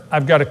earth,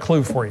 I've got a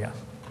clue for you.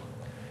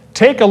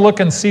 Take a look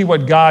and see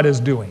what God is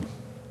doing.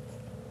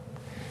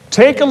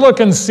 Take a look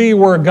and see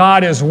where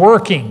God is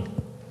working,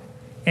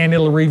 and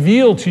it'll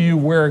reveal to you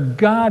where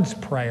God's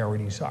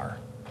priorities are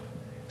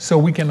so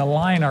we can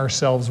align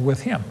ourselves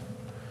with him.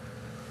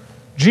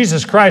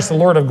 Jesus Christ, the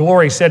Lord of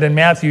glory, said in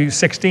Matthew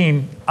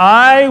 16,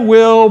 I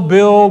will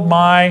build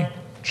my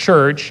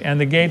church, and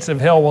the gates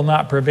of hell will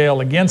not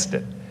prevail against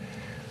it.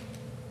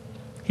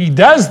 He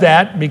does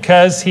that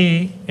because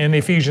he, in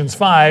Ephesians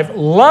 5,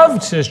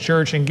 loved his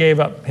church and gave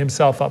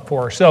himself up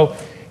for her. So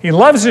he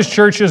loves his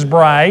church, his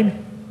bride.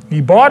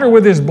 He bought her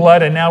with his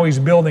blood, and now he's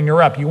building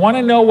her up. You want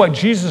to know what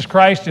Jesus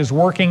Christ is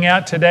working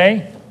at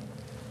today?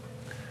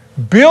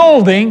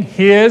 Building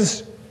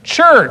his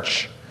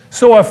church.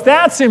 So if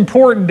that's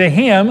important to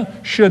him,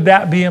 should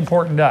that be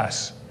important to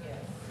us?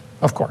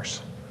 Of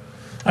course.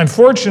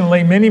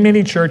 Unfortunately,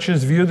 many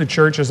churches view the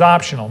church as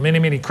optional.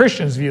 Many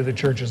Christians view the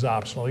church as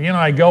optional.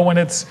 I go when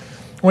it's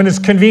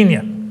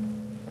convenient.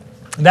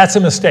 That's a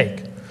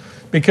mistake.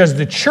 Because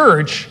the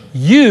church,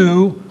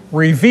 you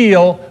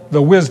reveal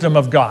the wisdom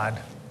of God.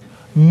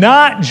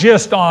 Not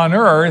just on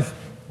earth,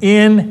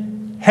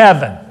 in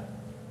heaven.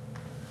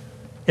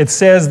 It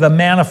says the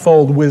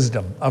manifold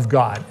wisdom of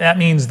God. That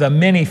means the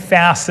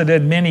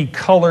many-faceted,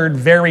 many-colored,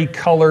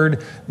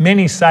 very-colored,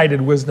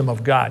 many-sided wisdom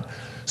of God.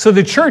 So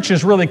the church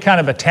is really kind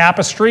of a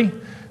tapestry.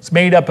 It's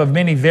made up of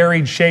many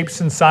varied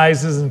shapes and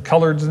sizes and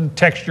colors and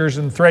textures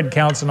and thread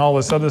counts and all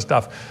this other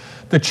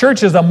stuff. The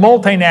church is a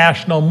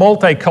multinational,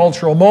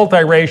 multicultural,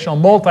 multiracial,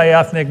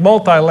 multi-ethnic,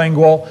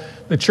 multilingual.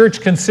 The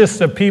church consists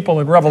of people,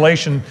 in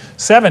Revelation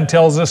 7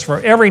 tells us,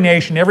 from every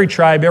nation, every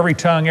tribe, every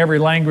tongue, every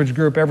language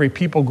group, every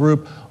people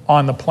group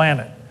on the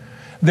planet.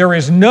 There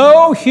is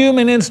no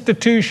human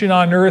institution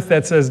on earth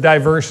that's as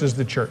diverse as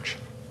the church.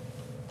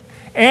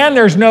 And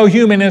there's no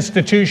human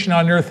institution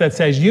on earth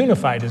that's as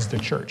unified as the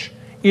church.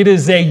 It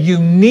is a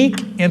unique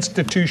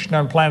institution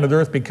on planet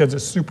Earth because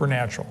it's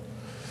supernatural.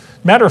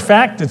 Matter of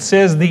fact, it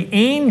says the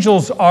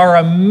angels are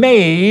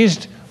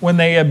amazed when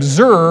they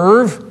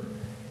observe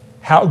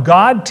how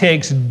God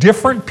takes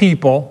different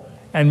people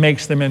and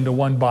makes them into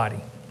one body.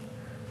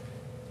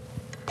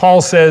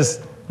 Paul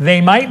says,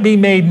 they might be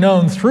made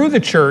known through the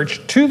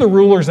church to the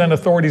rulers and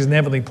authorities in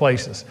heavenly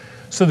places.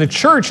 So the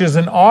church is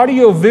an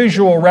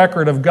audio-visual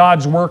record of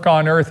God's work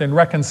on earth in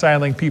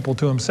reconciling people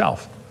to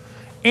himself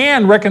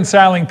and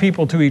reconciling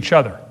people to each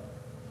other.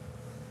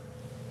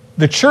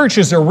 The church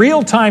is a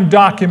real-time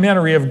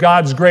documentary of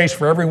God's grace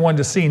for everyone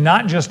to see,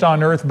 not just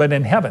on earth, but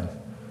in heaven.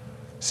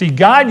 See,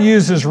 God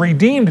uses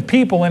redeemed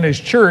people in his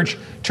church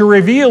to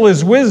reveal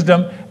his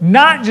wisdom,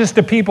 not just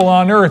to people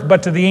on earth,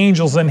 but to the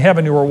angels in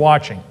heaven who are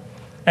watching.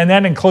 And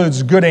that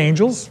includes good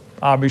angels,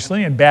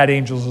 obviously, and bad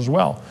angels as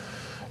well.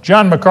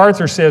 John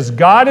MacArthur says,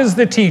 God is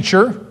the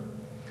teacher,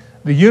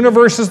 the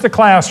universe is the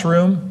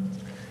classroom,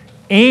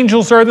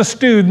 angels are the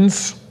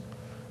students,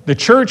 the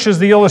church is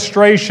the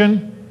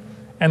illustration,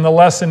 and the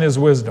lesson is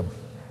wisdom.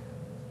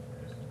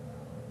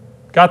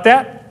 Got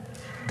that?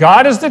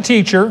 God is the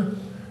teacher,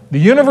 the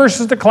universe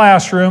is the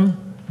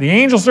classroom, the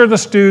angels are the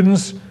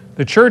students,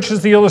 the church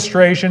is the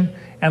illustration,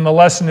 and the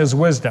lesson is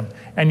wisdom.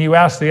 And you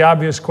ask the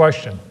obvious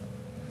question,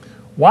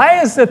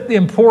 why is it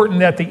important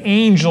that the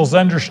angels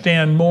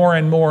understand more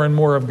and more and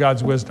more of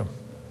God's wisdom?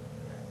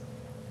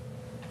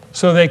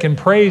 So they can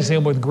praise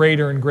him with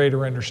greater and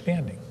greater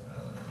understanding.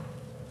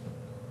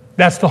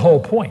 That's the whole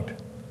point.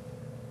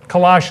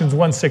 Colossians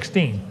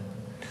 1:16.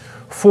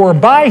 For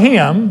by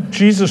him,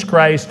 Jesus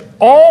Christ,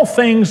 all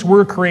things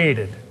were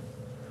created,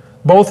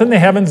 both in the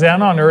heavens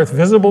and on earth,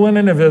 visible and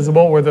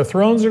invisible, whether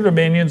thrones or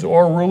dominions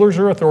or rulers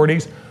or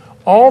authorities.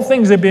 All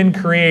things have been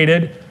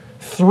created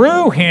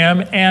through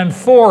him and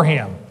for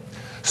him.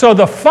 So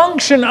the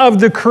function of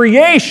the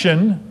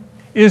creation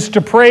is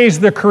to praise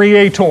the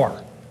Creator.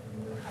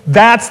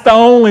 That's the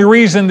only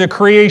reason the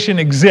creation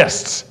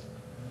exists,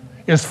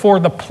 is for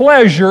the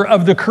pleasure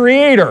of the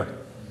Creator.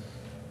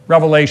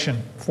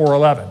 Revelation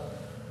 4:11.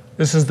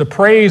 This is the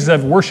praise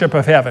of worship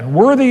of heaven.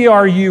 Worthy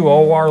are you,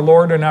 O our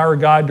Lord and our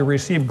God, to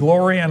receive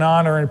glory and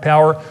honor and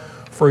power,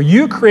 for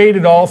you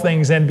created all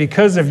things, and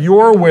because of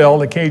your will,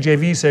 the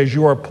KJV says,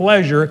 your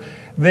pleasure,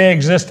 they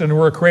exist and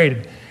were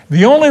created.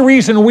 The only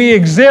reason we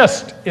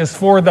exist is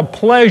for the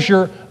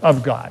pleasure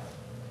of God.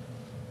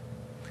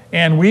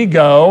 And we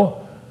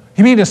go,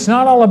 you mean it's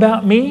not all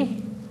about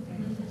me?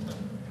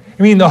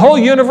 You mean the whole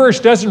universe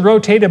doesn't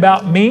rotate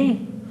about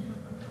me?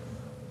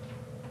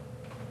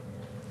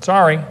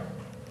 Sorry,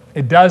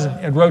 it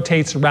doesn't. It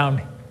rotates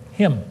around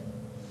him.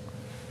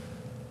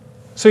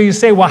 So you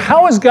say, well,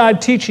 how is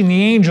God teaching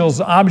the angels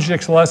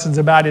objects lessons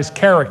about his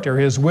character,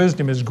 his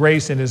wisdom, his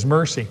grace, and his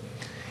mercy?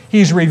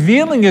 He's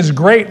revealing his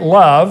great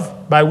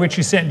love by which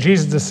he sent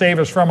Jesus to save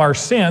us from our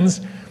sins.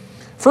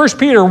 1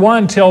 Peter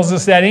 1 tells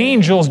us that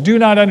angels do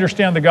not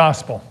understand the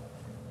gospel.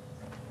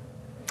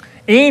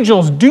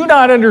 Angels do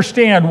not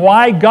understand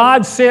why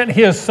God sent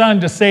his Son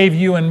to save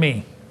you and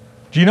me.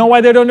 Do you know why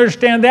they don't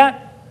understand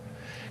that?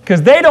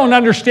 Because they don't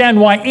understand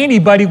why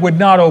anybody would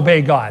not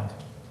obey God.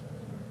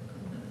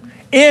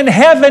 In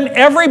heaven,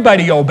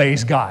 everybody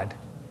obeys God.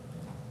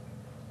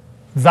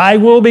 Thy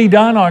will be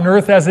done on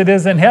earth as it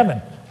is in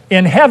heaven.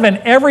 In heaven,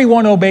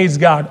 everyone obeys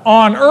God.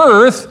 On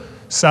earth,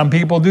 some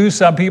people do,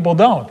 some people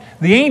don't.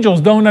 The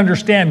angels don't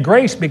understand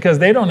grace because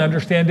they don't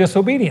understand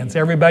disobedience.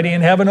 Everybody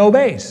in heaven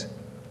obeys.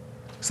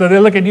 So they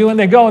look at you and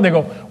they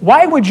go,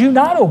 why would you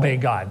not obey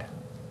God?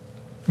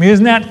 I mean,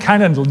 isn't that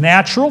kind of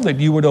natural that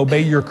you would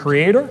obey your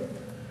Creator?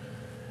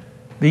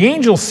 The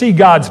angels see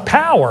God's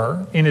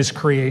power in His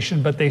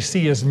creation, but they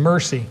see His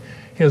mercy,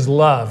 His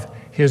love,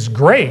 His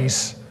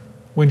grace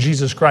when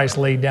Jesus Christ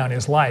laid down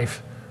His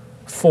life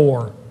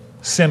for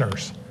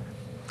sinners.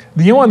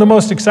 You know one of the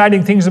most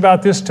exciting things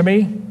about this to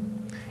me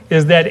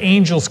is that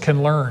angels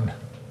can learn.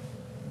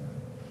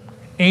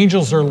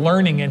 Angels are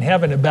learning in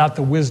heaven about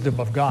the wisdom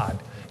of God.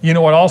 You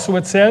know what also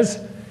it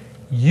says?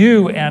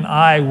 You and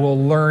I will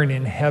learn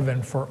in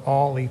heaven for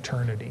all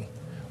eternity.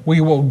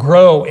 We will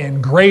grow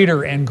in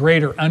greater and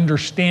greater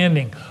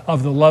understanding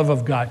of the love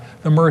of God,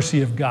 the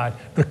mercy of God,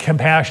 the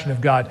compassion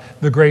of God,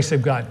 the grace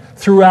of God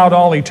throughout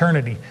all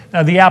eternity.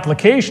 Now, the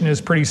application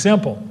is pretty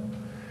simple.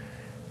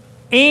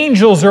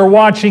 Angels are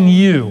watching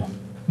you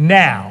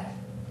now,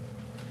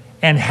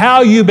 and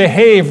how you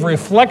behave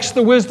reflects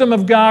the wisdom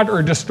of God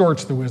or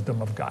distorts the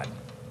wisdom of God.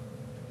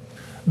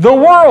 The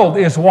world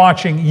is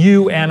watching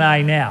you and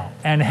I now,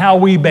 and how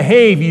we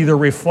behave either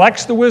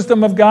reflects the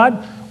wisdom of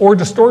God or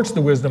distorts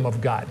the wisdom of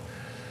God.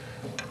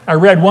 I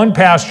read one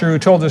pastor who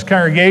told his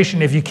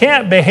congregation, if you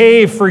can't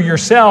behave for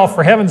yourself,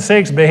 for heaven's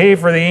sakes, behave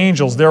for the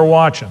angels. They're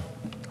watching.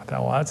 I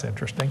thought, well, that's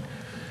interesting.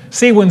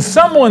 See, when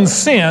someone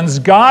sins,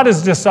 God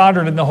is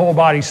dishonored and the whole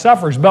body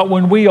suffers. But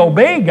when we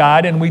obey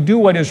God and we do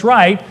what is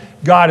right,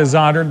 God is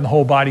honored and the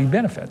whole body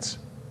benefits.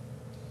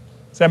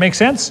 Does that make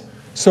sense?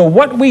 So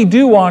what we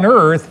do on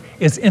earth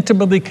is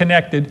intimately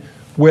connected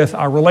with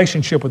our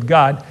relationship with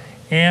God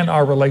and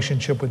our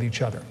relationship with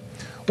each other.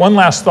 One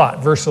last thought,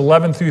 verse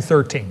 11 through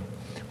 13.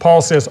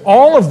 Paul says,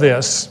 all of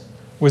this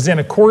was in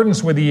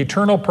accordance with the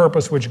eternal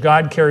purpose which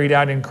God carried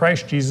out in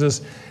Christ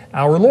Jesus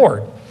our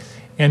Lord,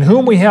 in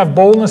whom we have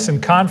boldness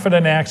and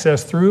confident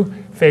access through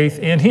faith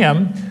in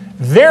Him.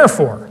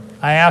 Therefore,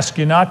 I ask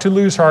you not to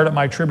lose heart at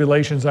my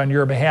tribulations on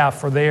your behalf,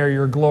 for they are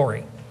your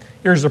glory.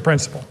 Here's the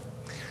principle.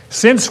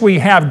 Since we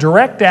have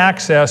direct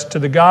access to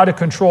the God who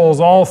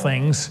controls all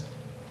things,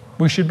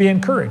 we should be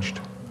encouraged.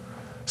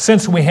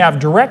 Since we have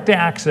direct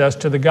access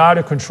to the God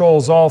who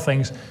controls all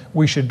things,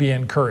 we should be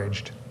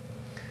encouraged.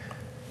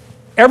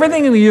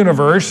 Everything in the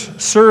universe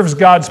serves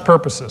God's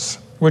purposes,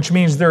 which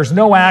means there's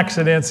no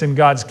accidents in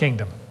God's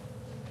kingdom.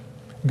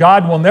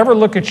 God will never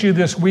look at you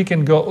this week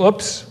and go,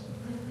 oops,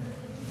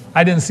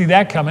 I didn't see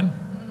that coming.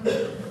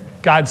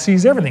 God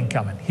sees everything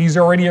coming. He's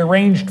already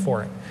arranged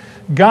for it.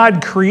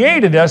 God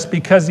created us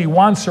because He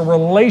wants a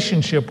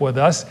relationship with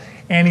us,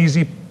 and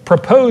He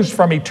proposed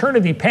from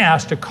eternity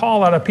past to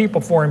call out a people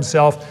for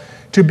Himself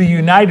to be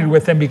united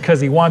with Him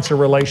because He wants a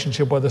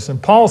relationship with us. And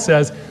Paul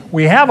says,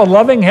 we have a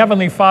loving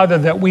Heavenly Father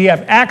that we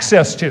have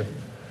access to,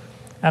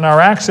 and our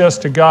access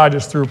to God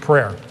is through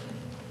prayer.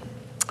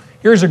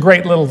 Here's a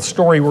great little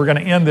story we're going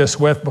to end this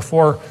with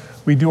before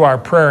we do our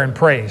prayer and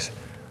praise.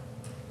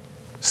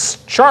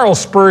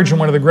 Charles Spurgeon,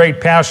 one of the great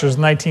pastors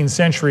of the 19th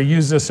century,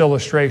 used this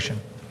illustration.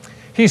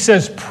 He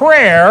says,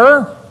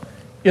 prayer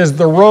is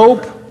the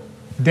rope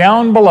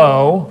down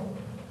below,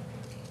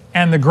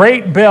 and the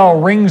great bell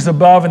rings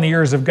above in the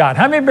ears of God.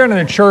 How many have been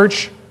in a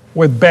church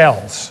with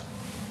bells,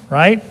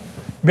 right?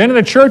 Been in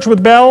a church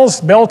with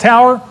bells, bell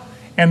tower?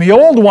 And the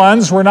old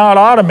ones were not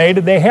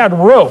automated. They had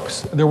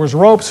ropes. There was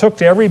ropes hooked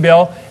to every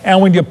bell.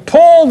 And when you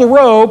pulled the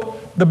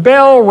rope, the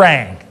bell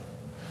rang.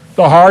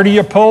 The harder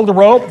you pulled the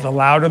rope, the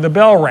louder the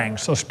bell rang.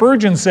 So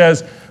Spurgeon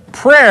says,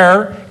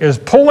 prayer is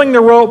pulling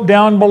the rope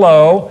down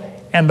below,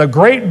 and the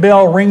great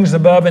bell rings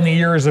above in the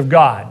ears of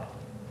God.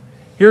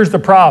 Here's the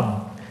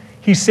problem.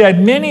 He said,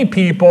 many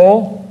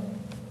people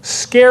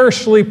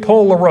scarcely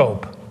pull the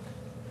rope.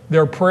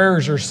 Their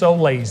prayers are so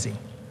lazy.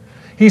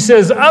 He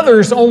says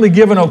others only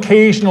give an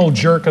occasional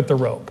jerk at the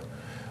rope.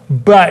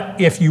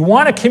 But if you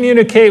want to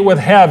communicate with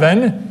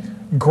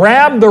heaven,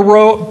 grab the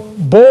rope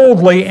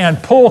boldly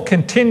and pull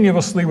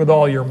continuously with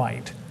all your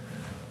might.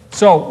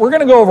 So we're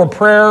going to go over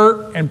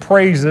prayer and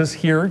praises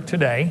here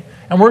today,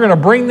 and we're going to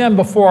bring them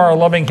before our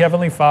loving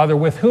Heavenly Father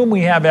with whom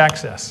we have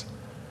access.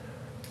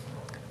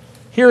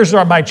 Here's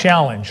my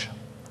challenge.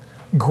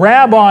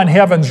 Grab on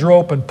heaven's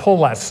rope and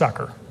pull that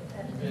sucker.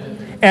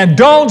 And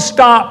don't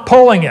stop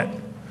pulling it.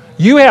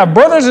 You have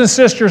brothers and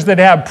sisters that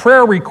have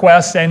prayer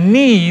requests and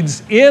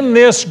needs in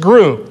this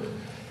group.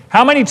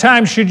 How many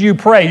times should you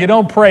pray? You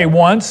don't pray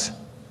once.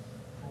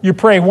 You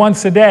pray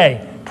once a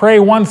day. Pray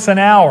once an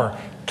hour.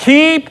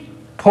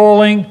 Keep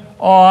pulling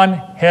on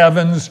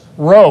heaven's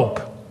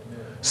rope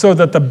so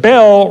that the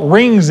bell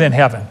rings in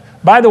heaven.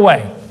 By the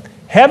way,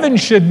 heaven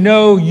should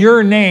know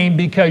your name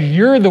because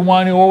you're the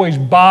one who always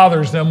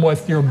bothers them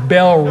with your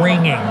bell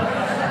ringing.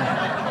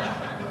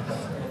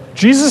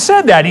 Jesus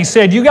said that. He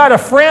said, you got a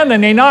friend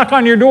and they knock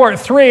on your door at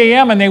 3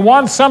 a.m. and they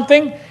want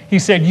something. He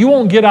said, you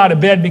won't get out of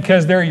bed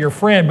because they're your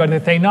friend, but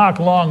if they knock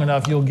long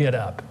enough, you'll get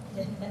up.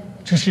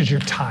 Just because you're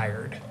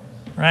tired,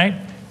 right?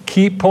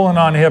 Keep pulling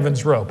on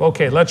heaven's rope.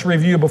 Okay, let's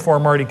review before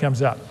Marty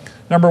comes up.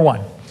 Number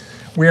one,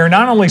 we are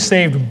not only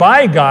saved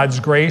by God's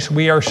grace,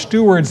 we are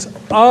stewards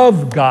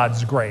of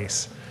God's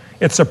grace.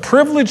 It's a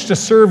privilege to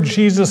serve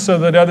Jesus so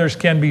that others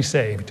can be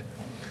saved.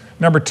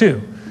 Number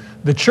two,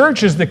 The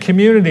church is the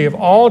community of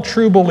all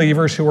true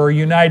believers who are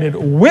united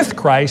with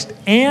Christ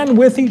and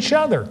with each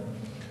other.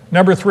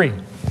 Number 3,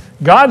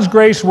 God's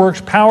grace works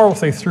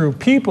powerfully through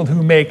people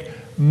who make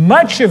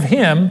much of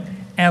Him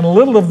and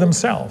little of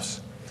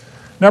themselves.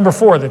 Number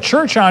 4, the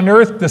church on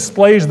earth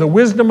displays the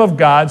wisdom of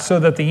God so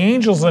that the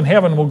angels in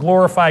heaven will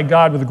glorify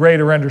God with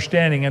greater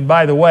understanding. And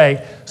by the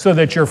way, so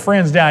that your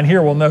friends down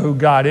here will know who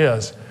God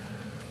is.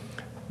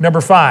 Number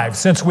 5,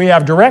 since we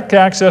have direct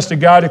access to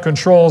God who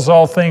controls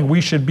all things,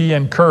 we should be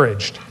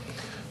encouraged.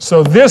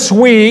 So this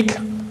week,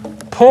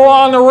 pull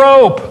on the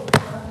rope.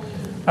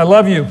 I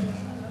love you.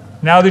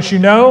 Now that you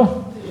know,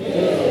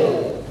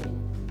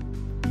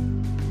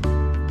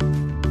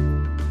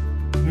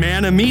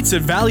 Manna meets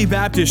at Valley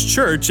Baptist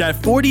Church at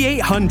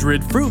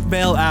 4800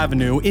 Fruitvale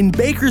Avenue in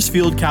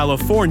Bakersfield,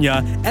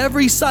 California,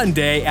 every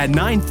Sunday at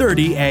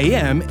 9:30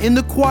 a.m. in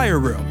the choir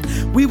room.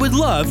 We would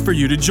love for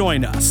you to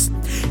join us.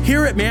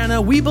 Here at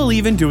Manna, we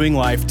believe in doing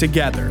life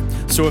together.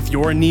 So if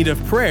you're in need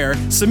of prayer,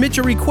 submit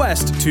your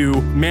request to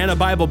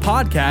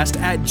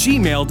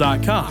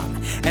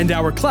mannabiblepodcast@gmail.com, and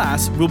our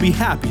class will be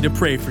happy to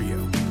pray for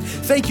you.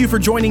 Thank you for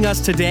joining us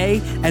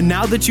today, and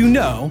now that you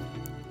know,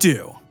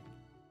 do.